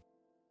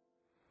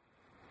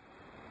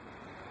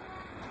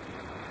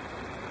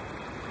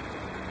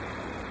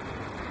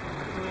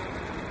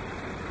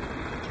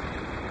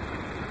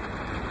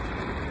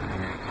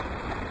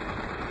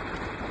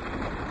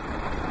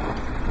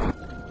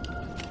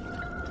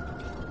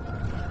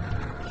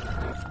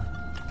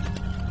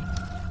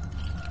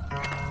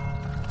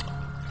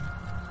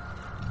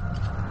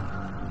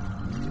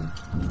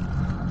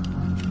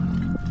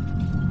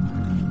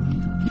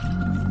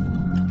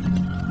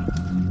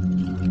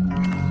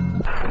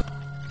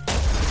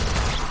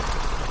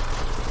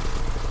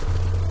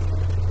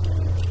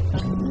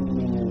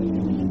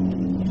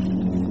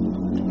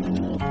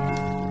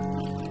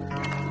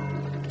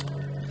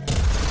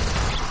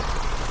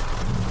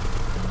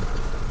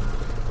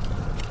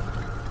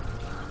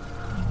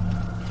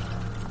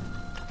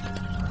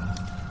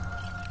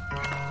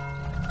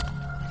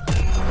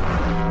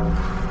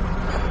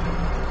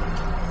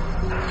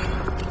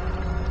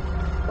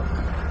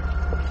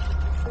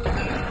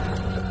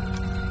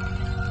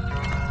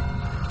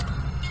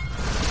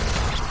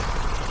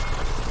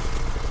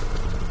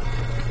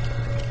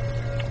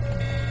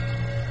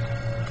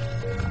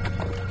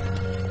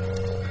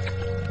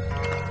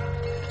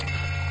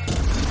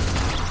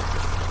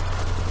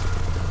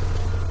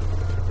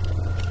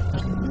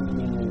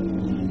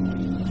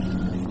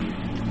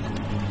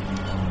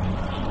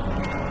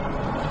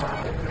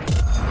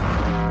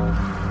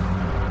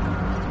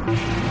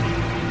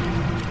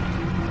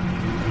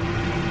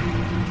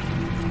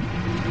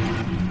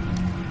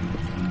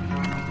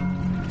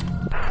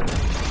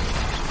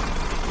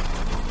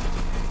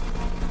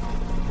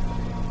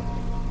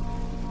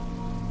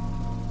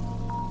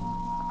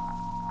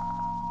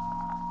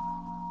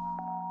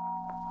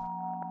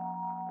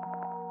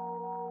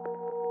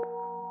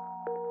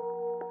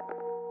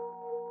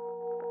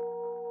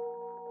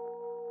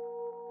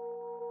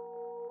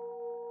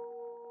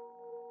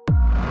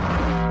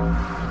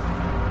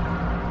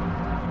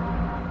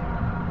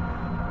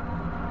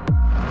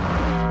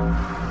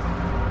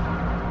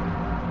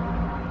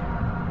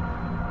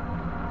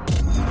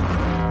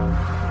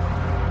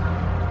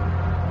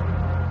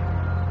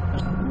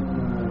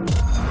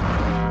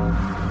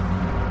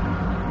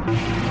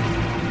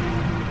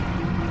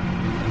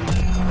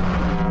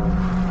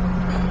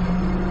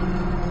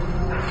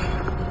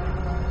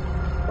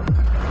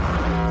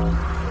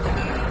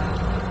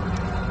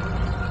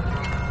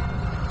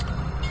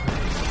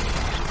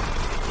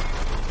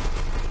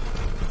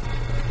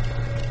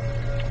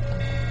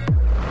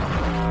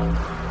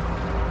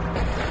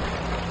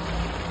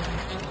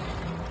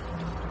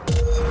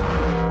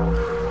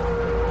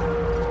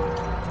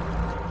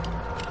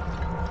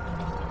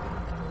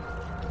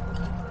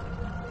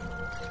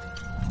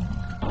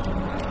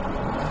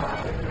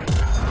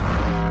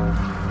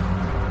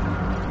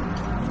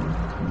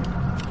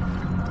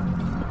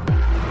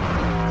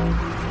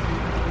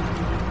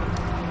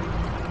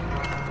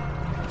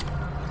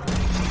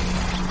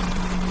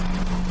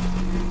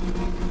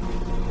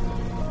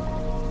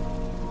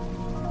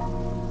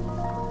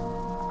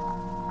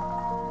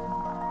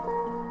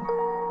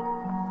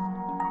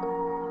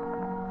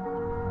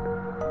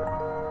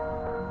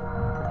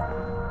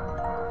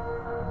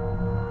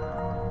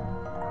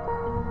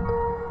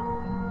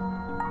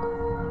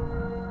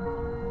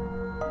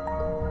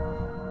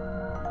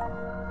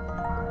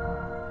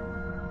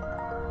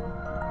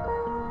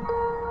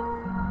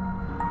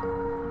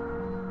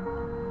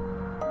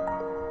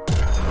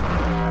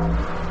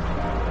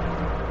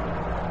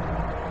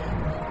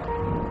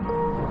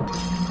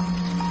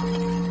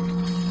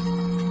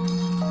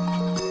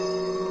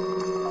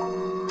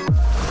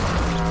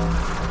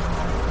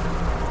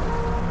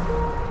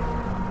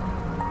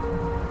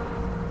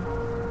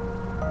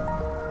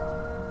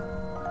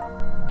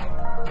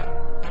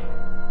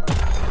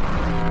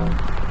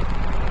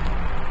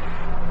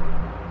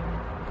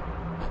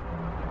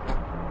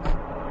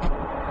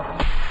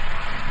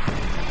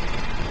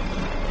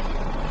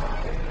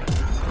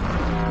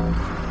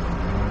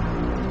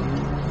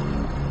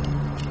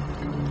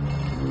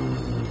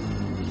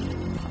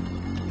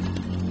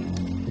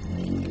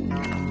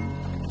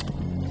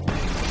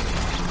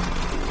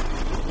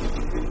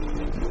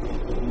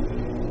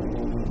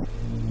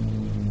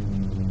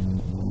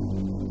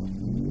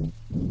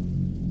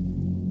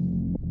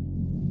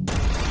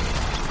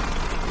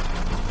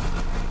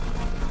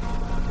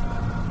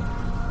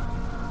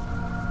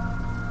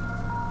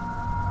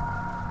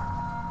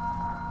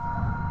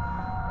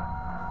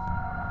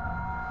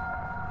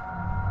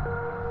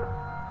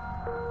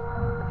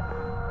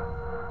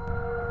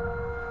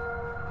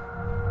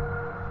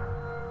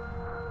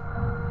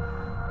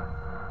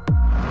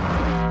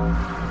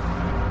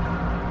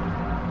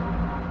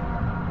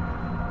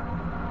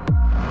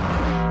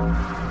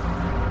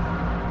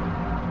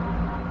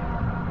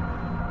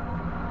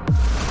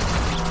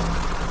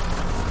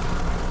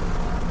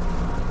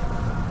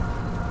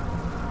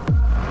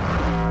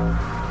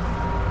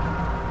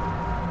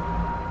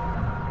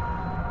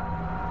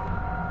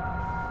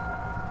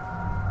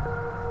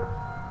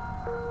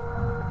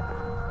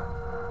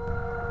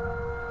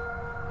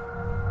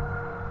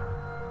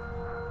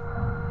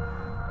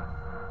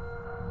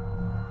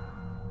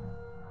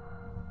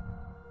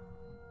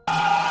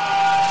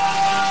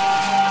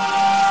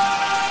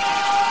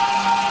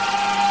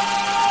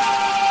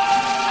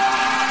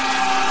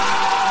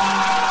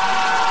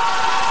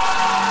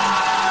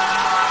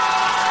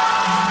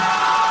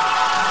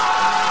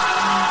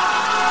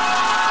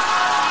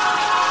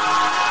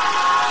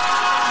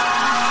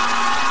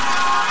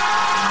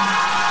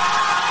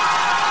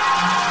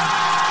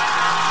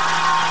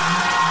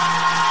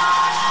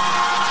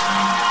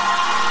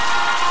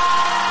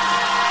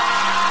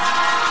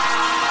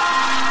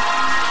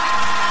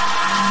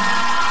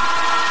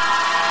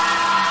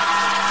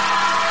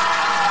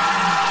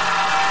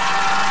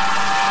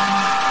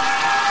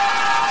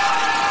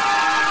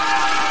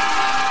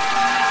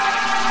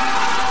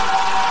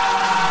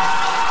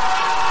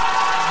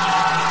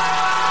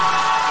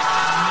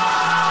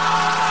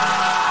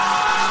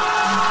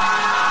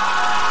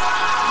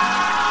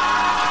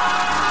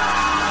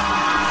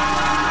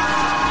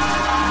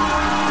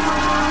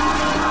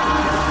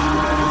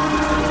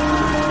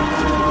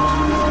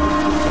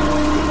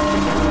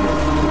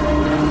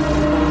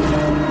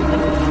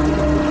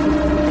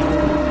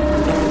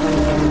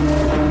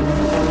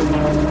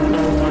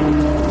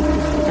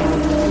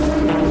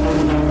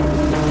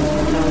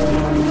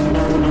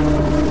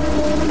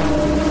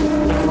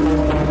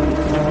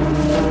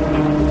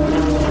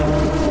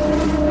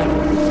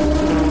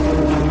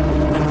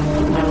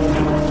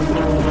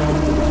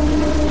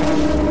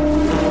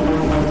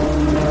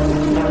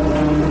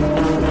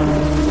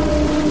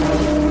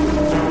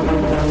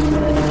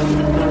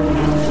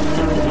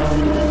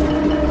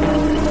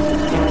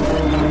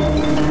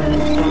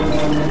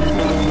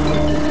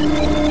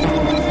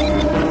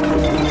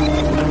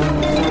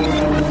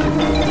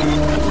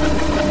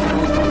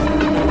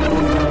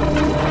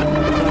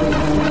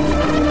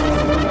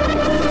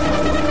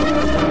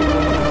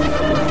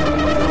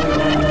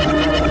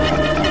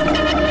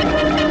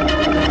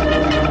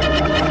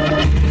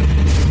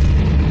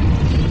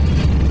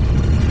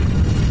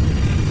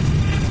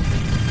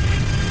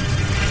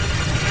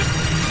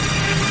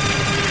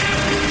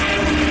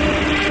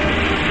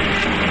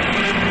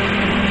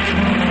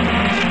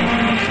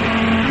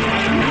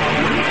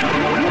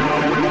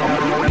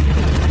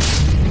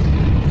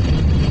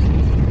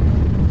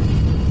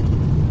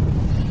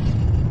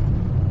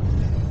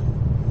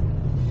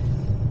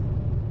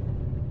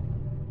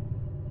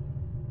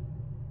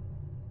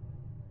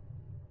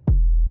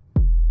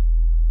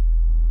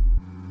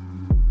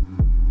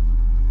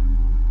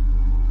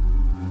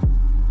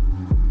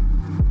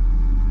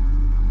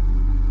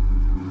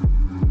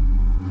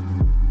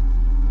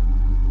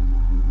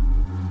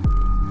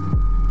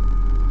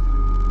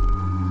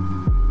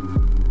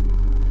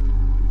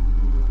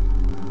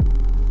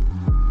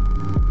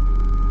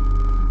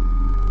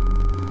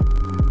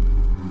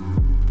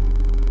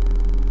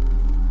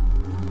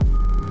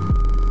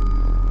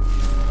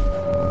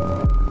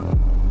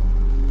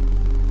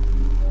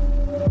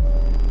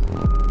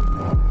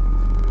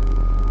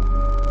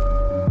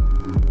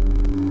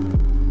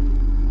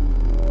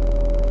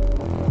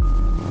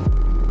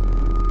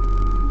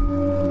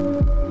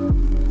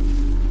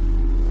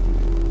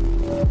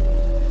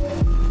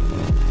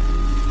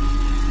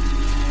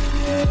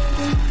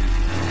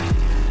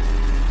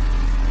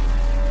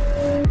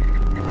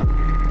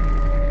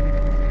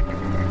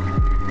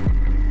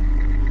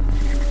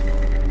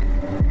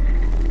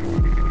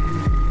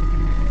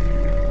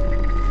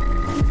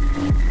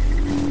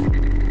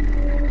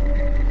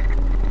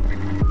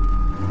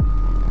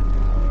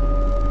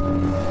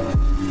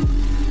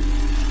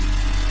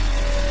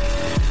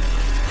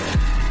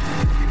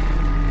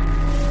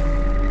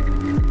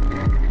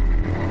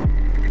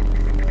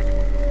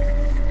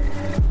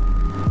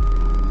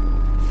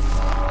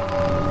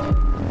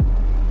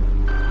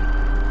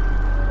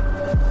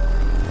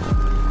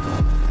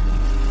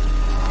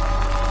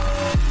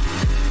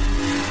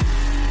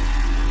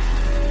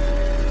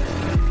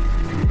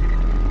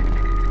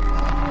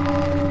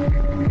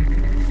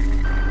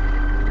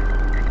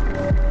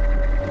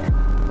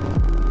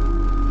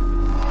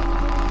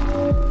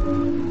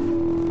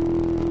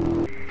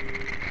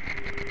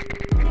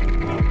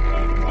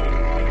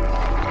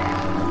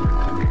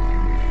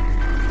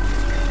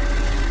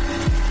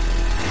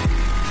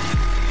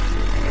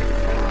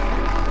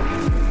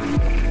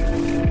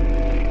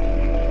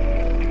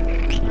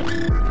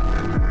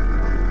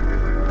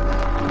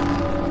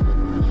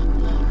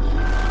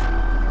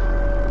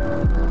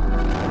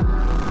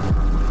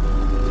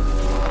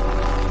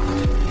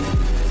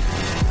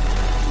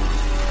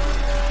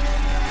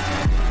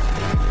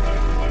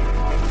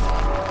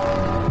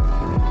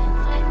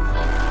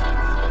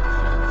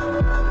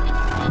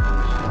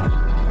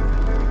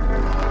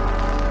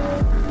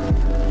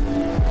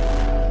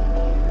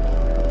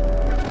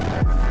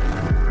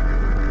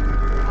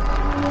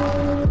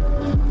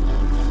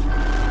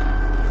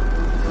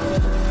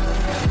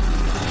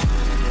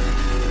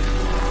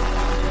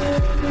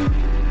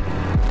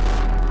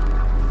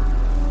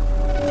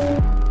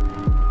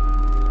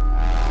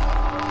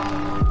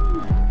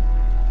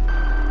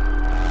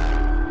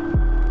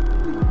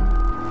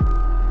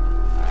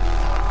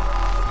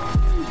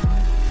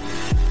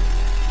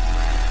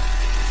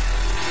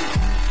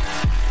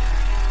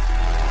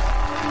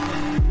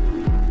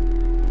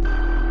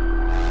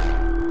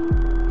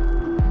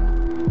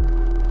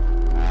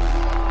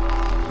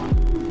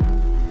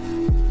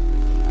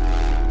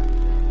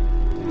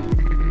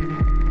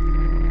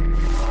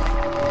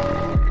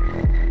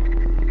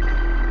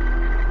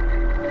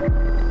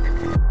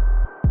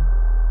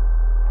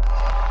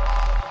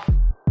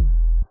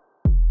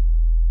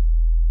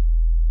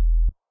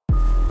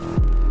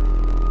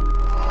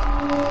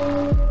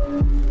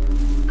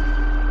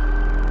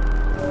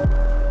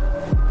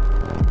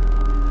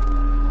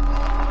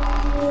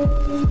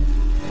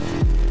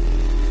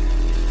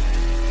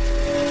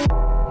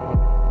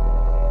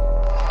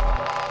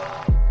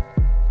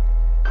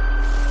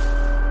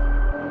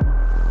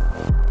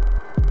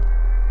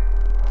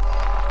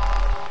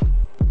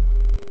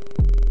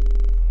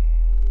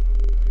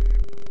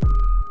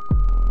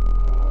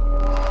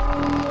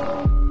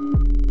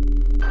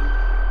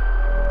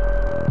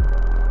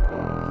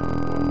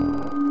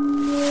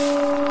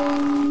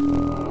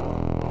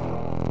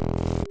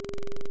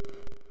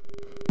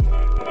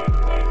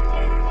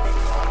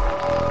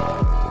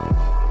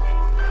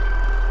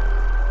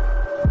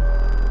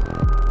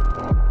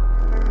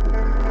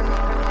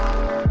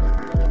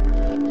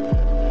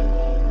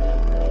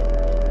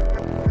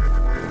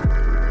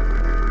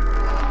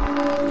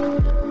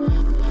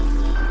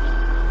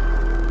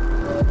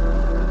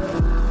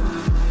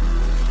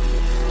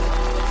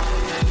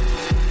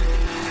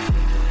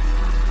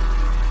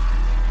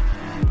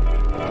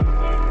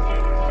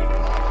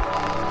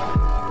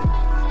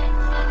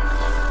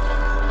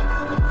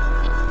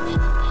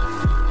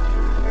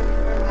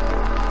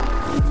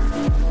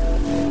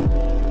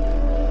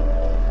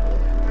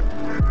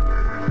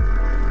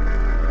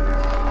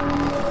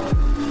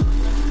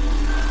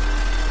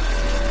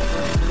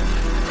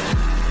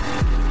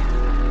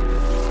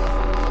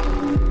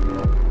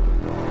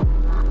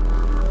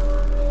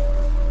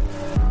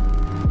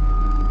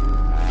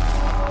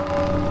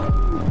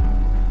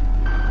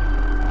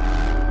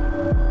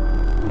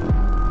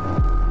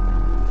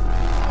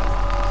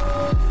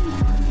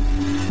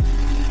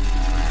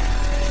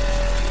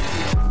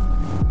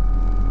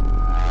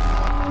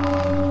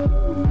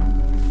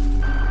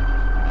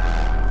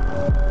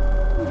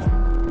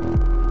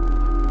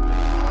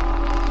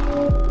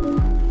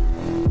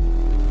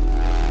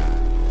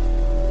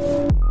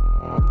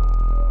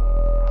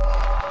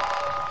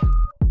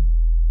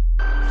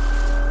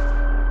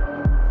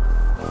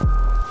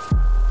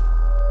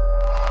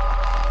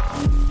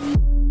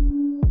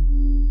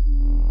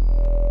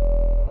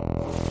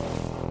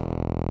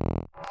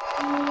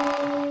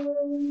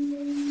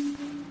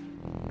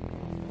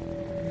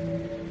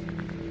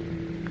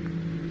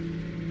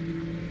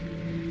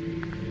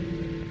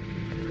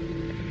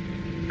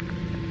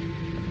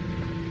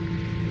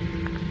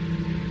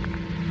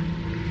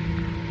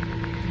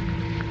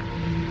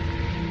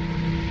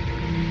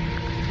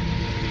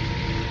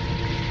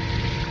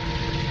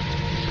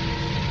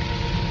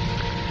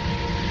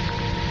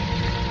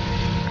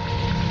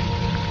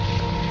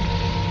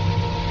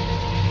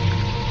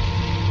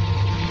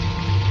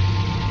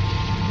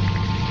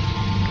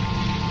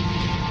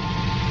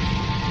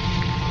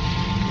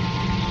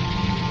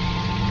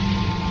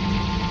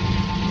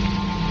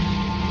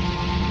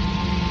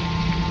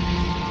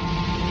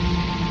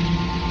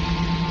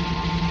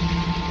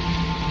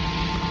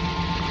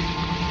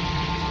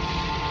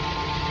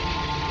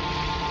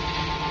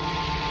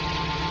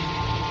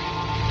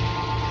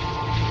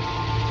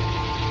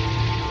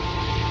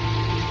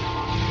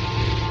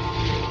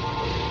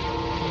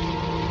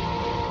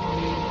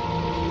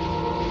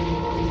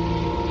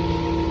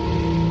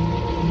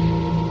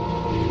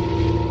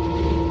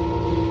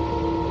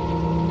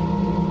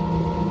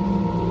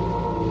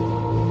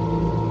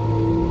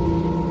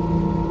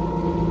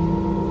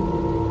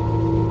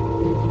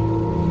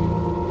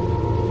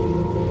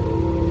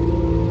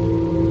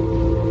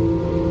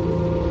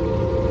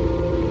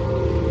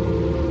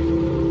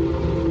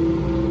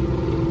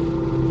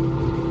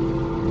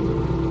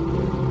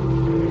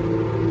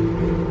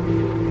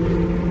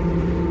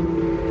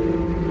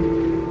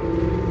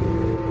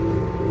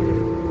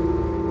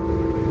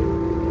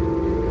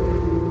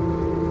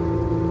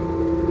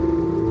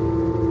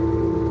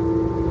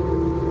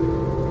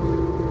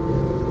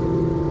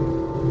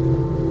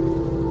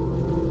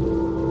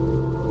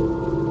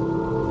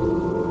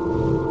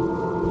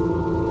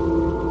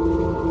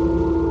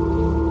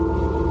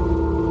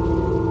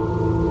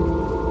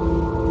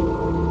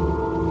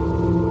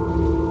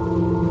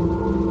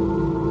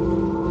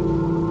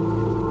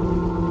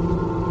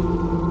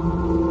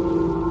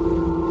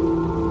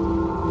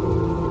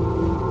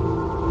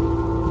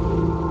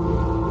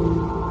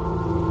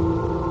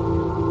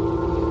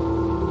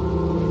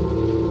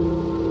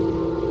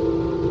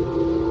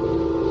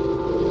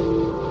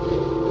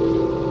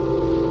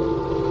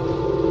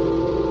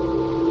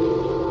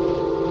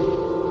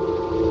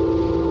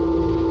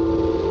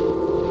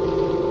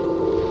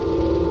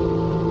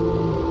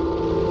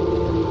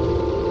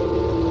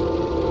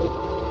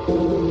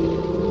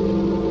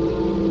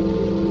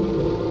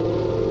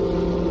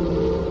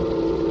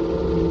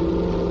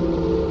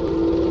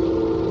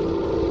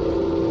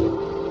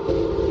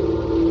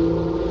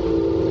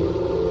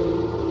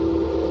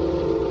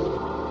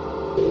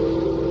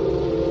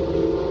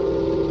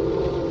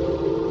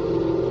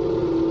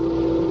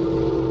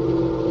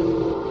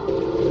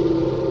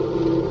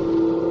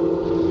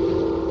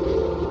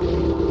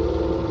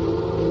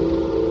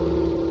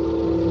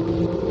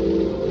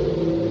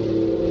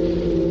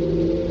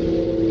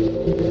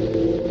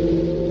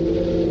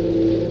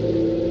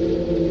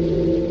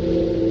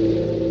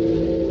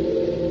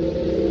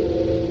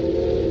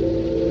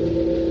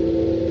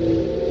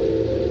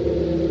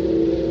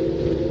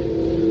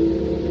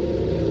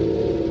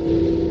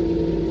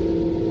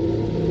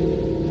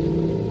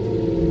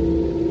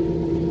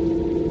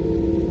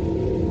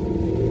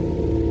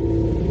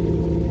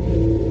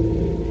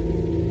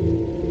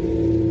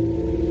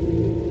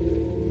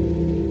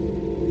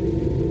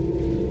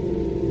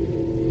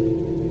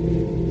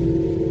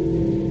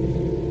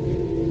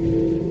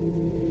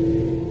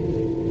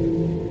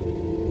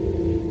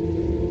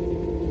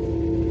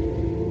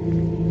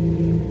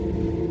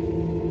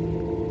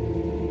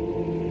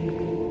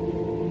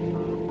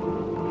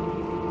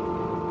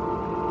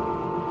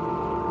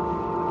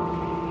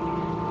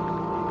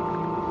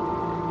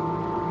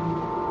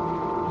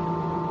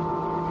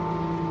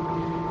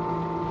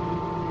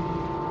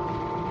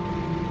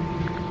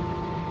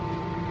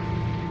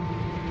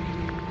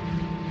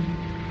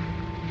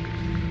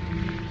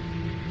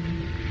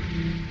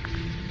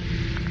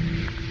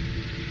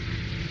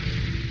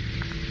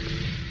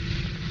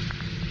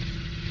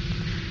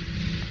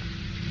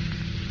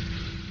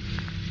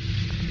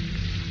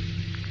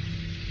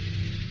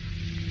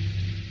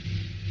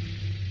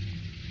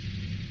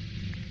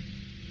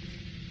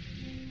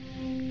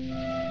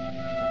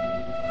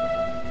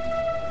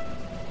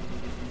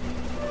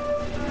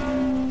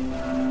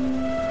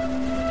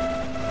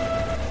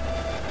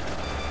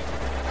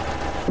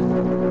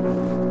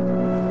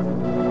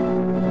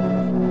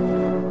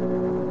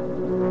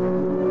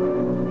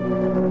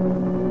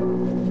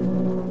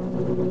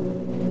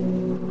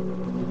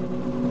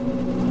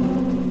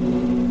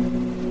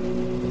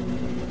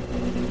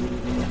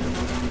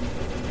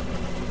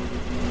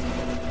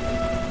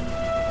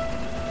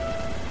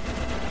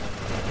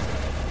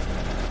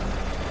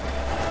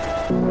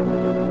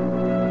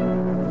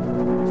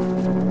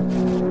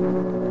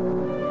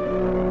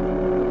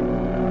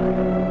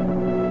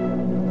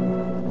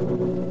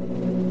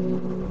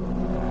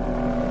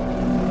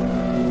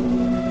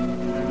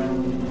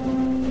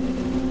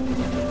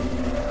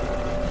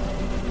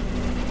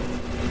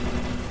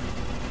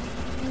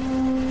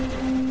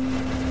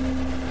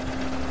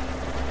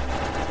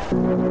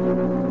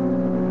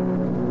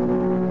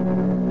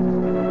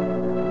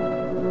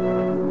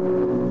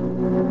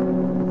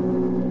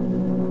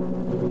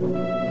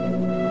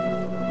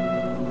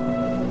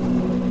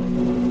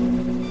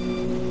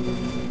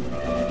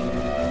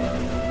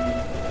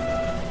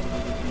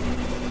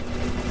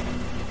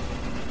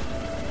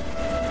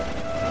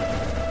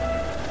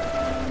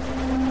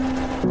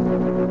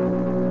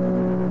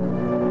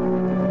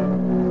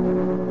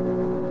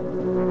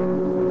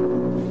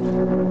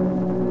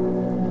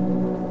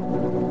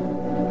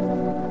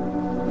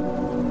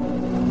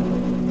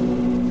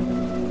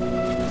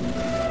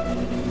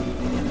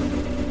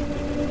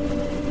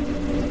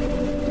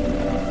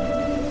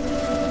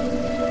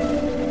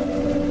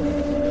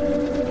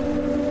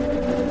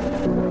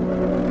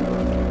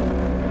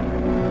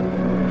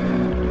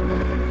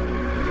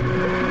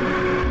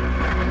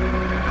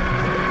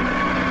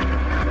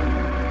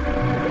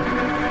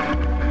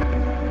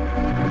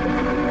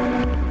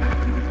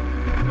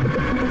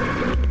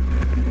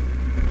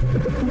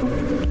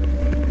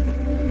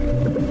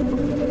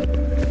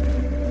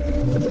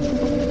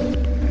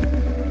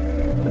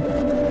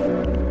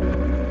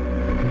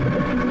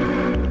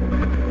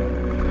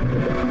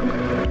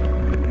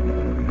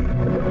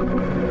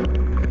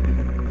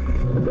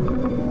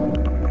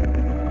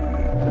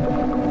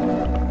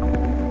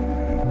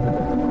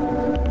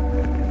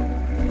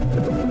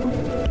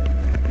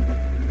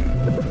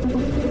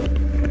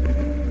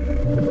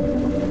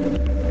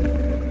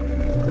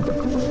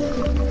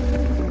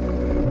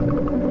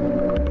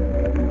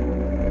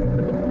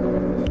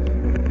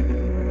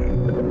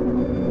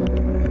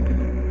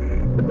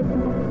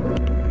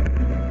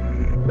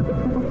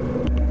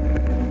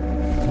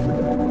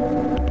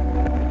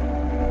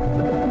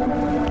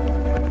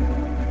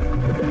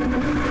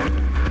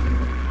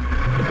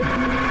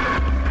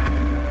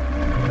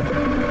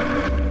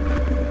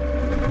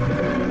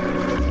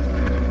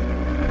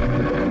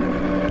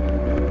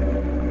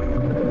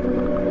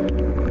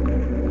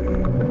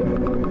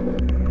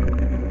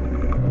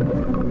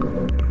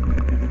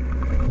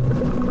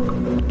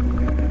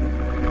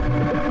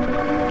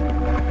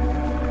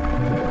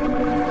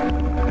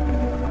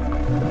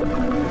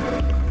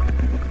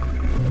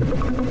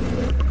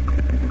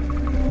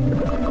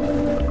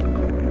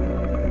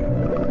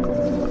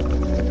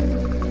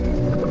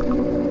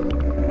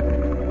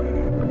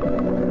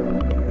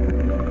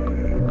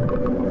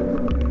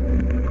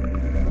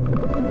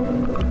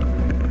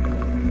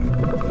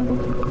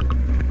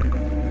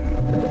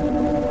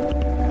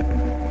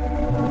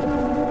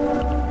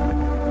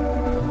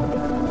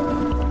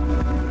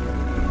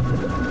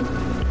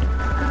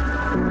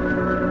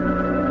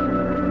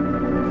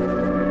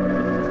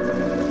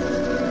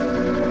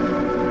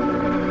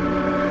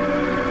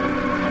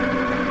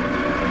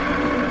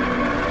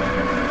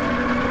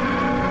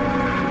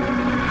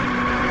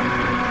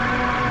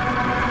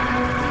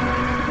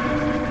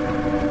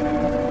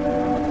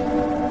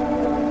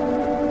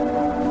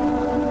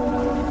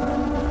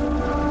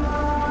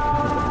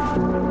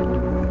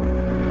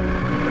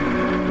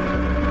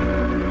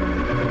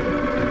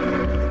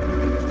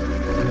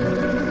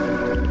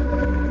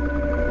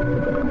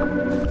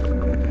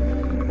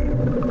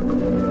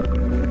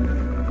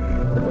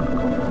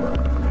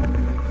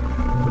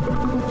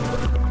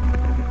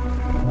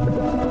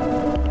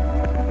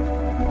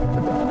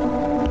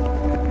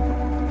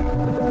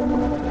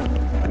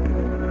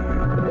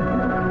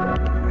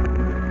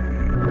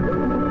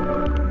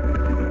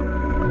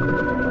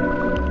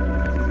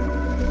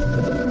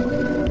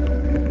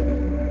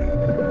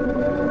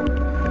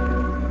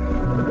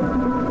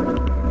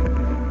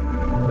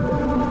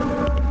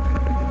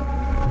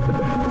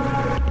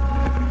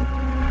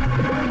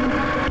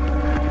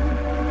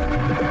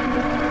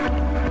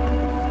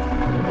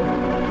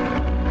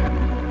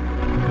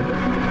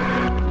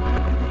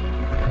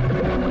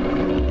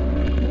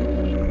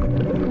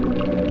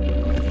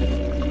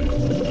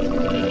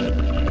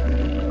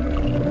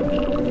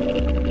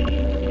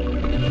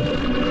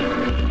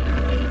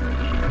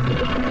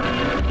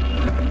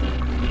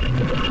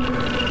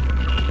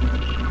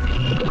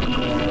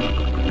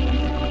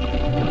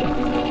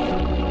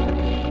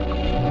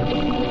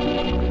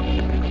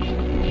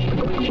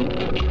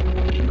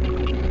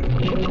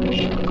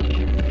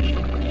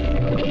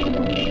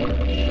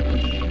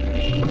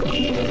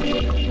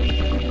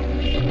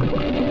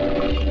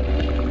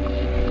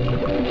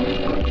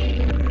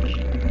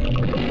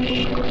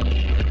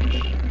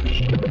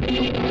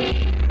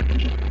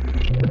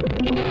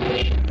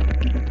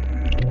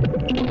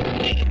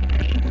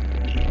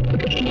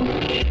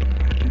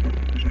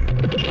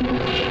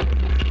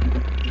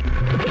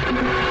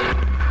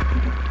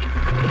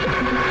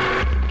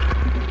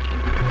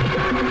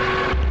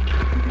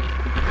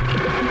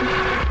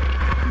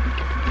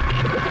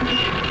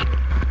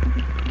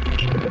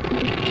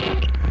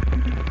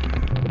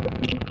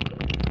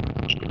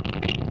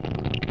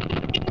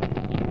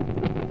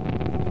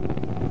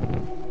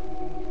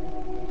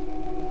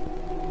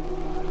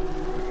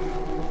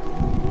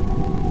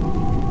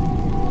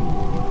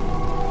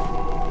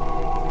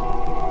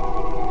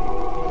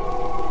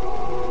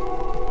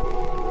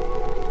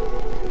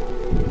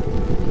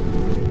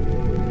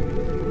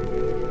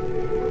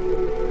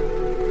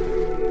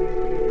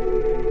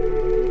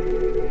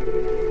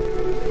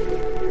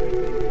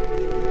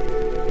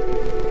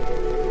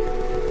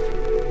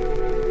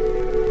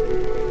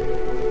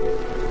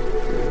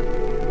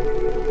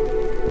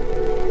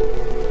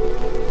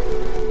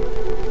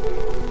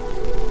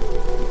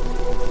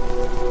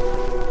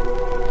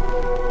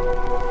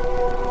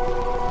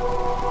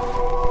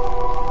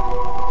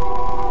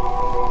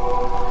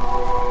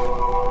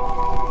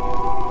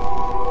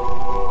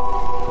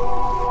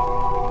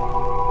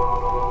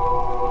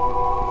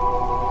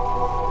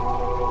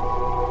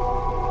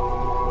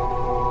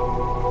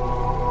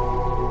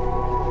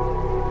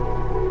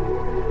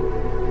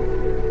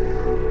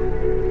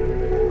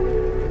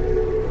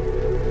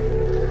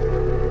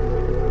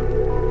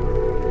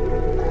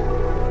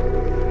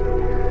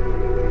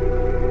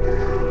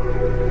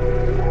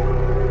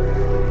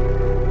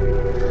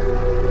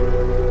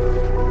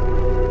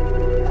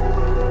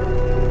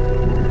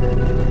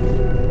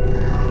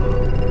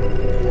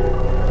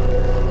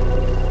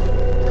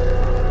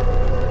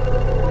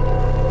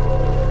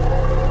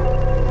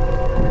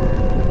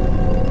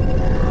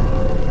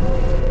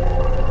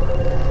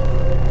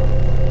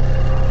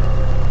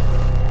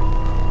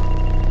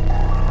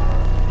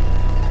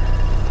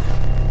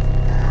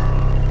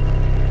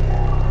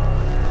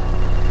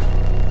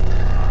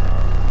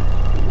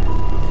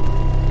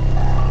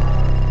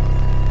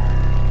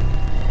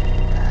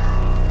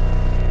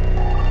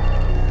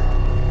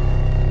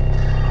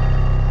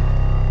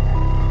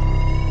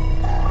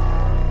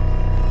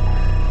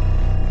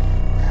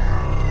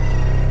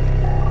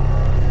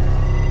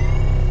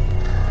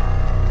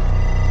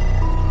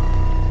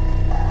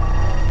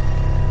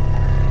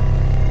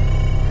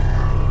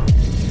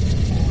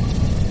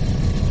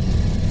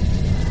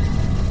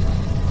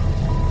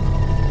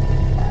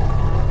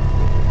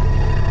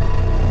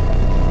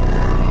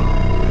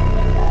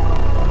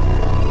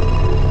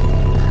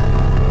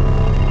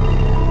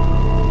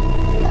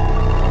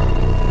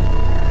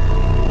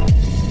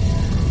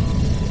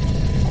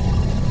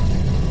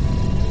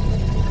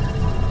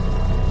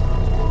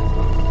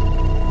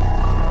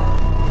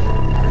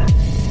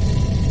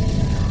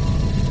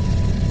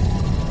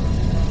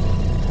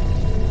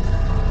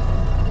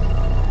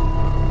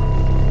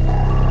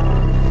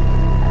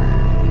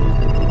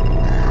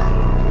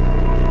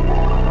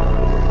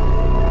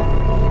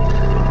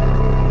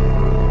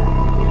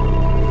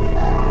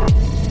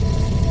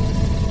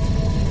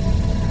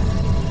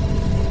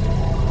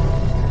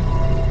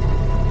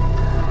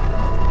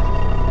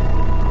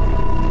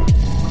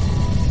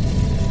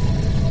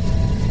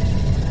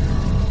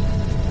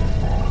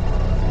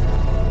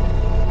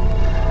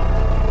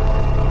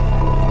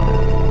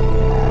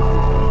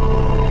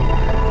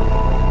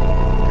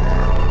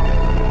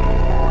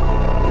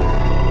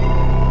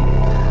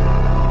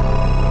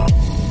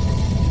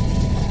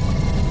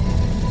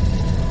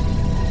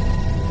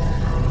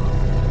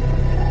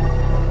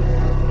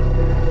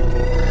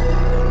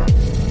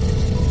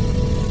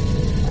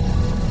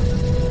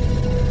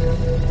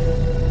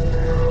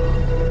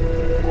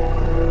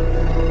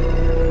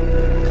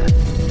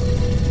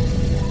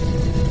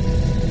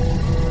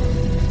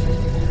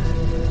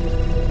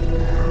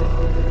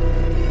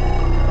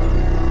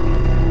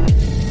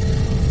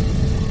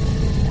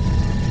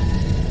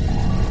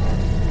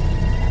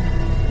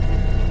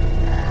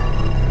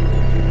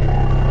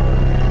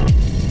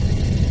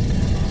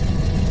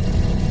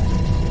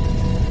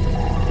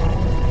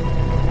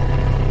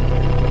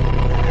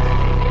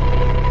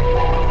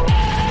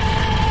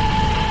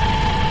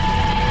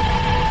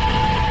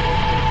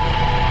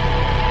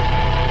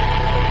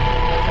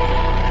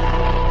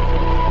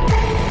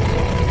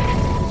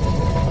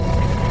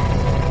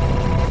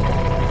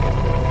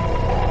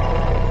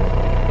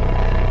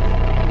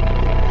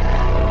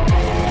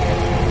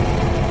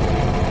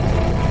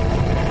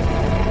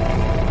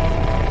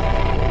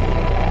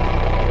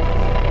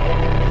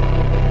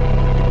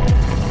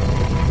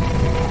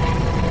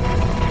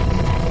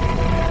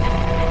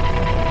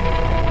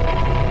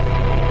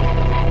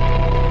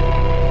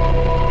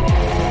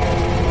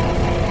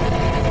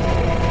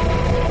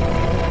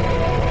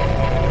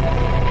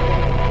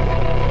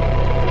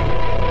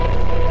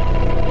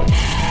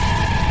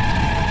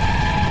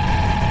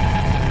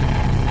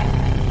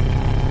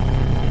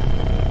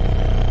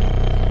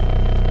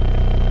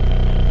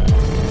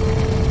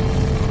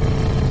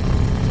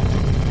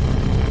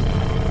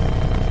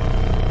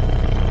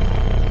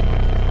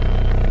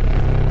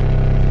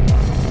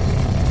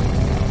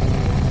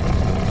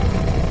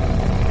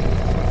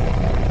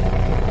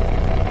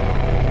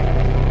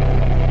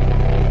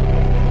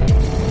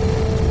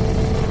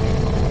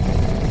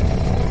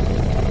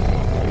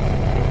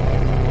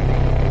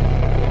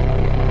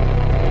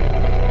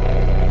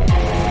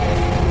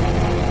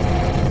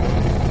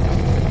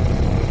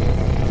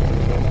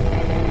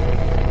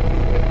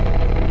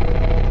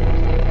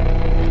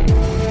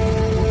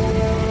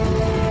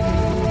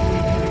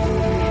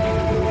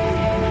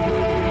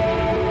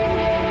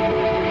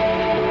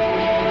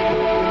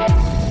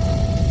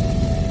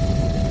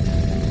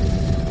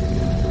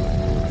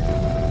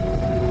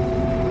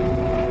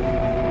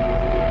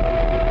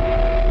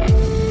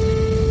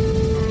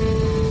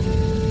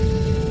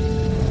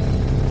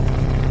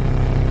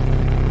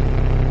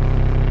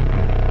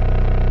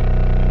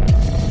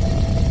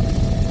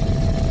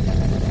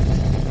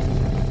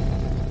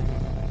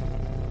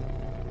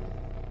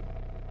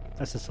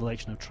 That's a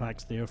selection of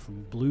tracks there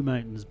from Blue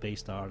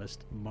Mountains-based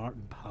artist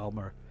Martin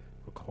Palmer,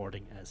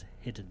 recording as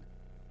Hidden.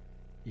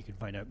 You can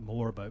find out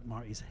more about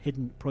Marty's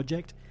Hidden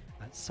project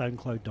at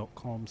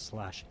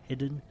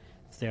soundcloud.com/hidden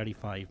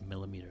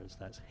 35mm.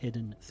 That's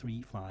hidden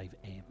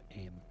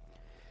 35mm.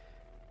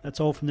 That's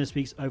all from this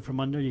week's Out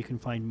From Under. You can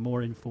find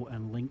more info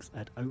and links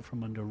at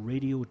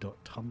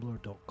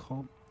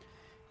outfromunderradio.tumblr.com.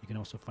 You can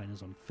also find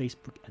us on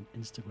Facebook and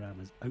Instagram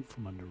as Out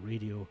From Under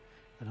Radio,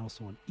 and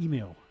also on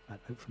email at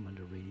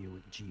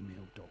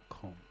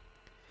outfromunderradio@gmail.com.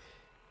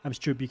 I'm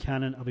Stuart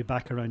Buchanan. I'll be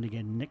back around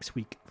again next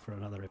week for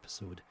another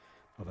episode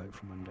of Out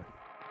From Under.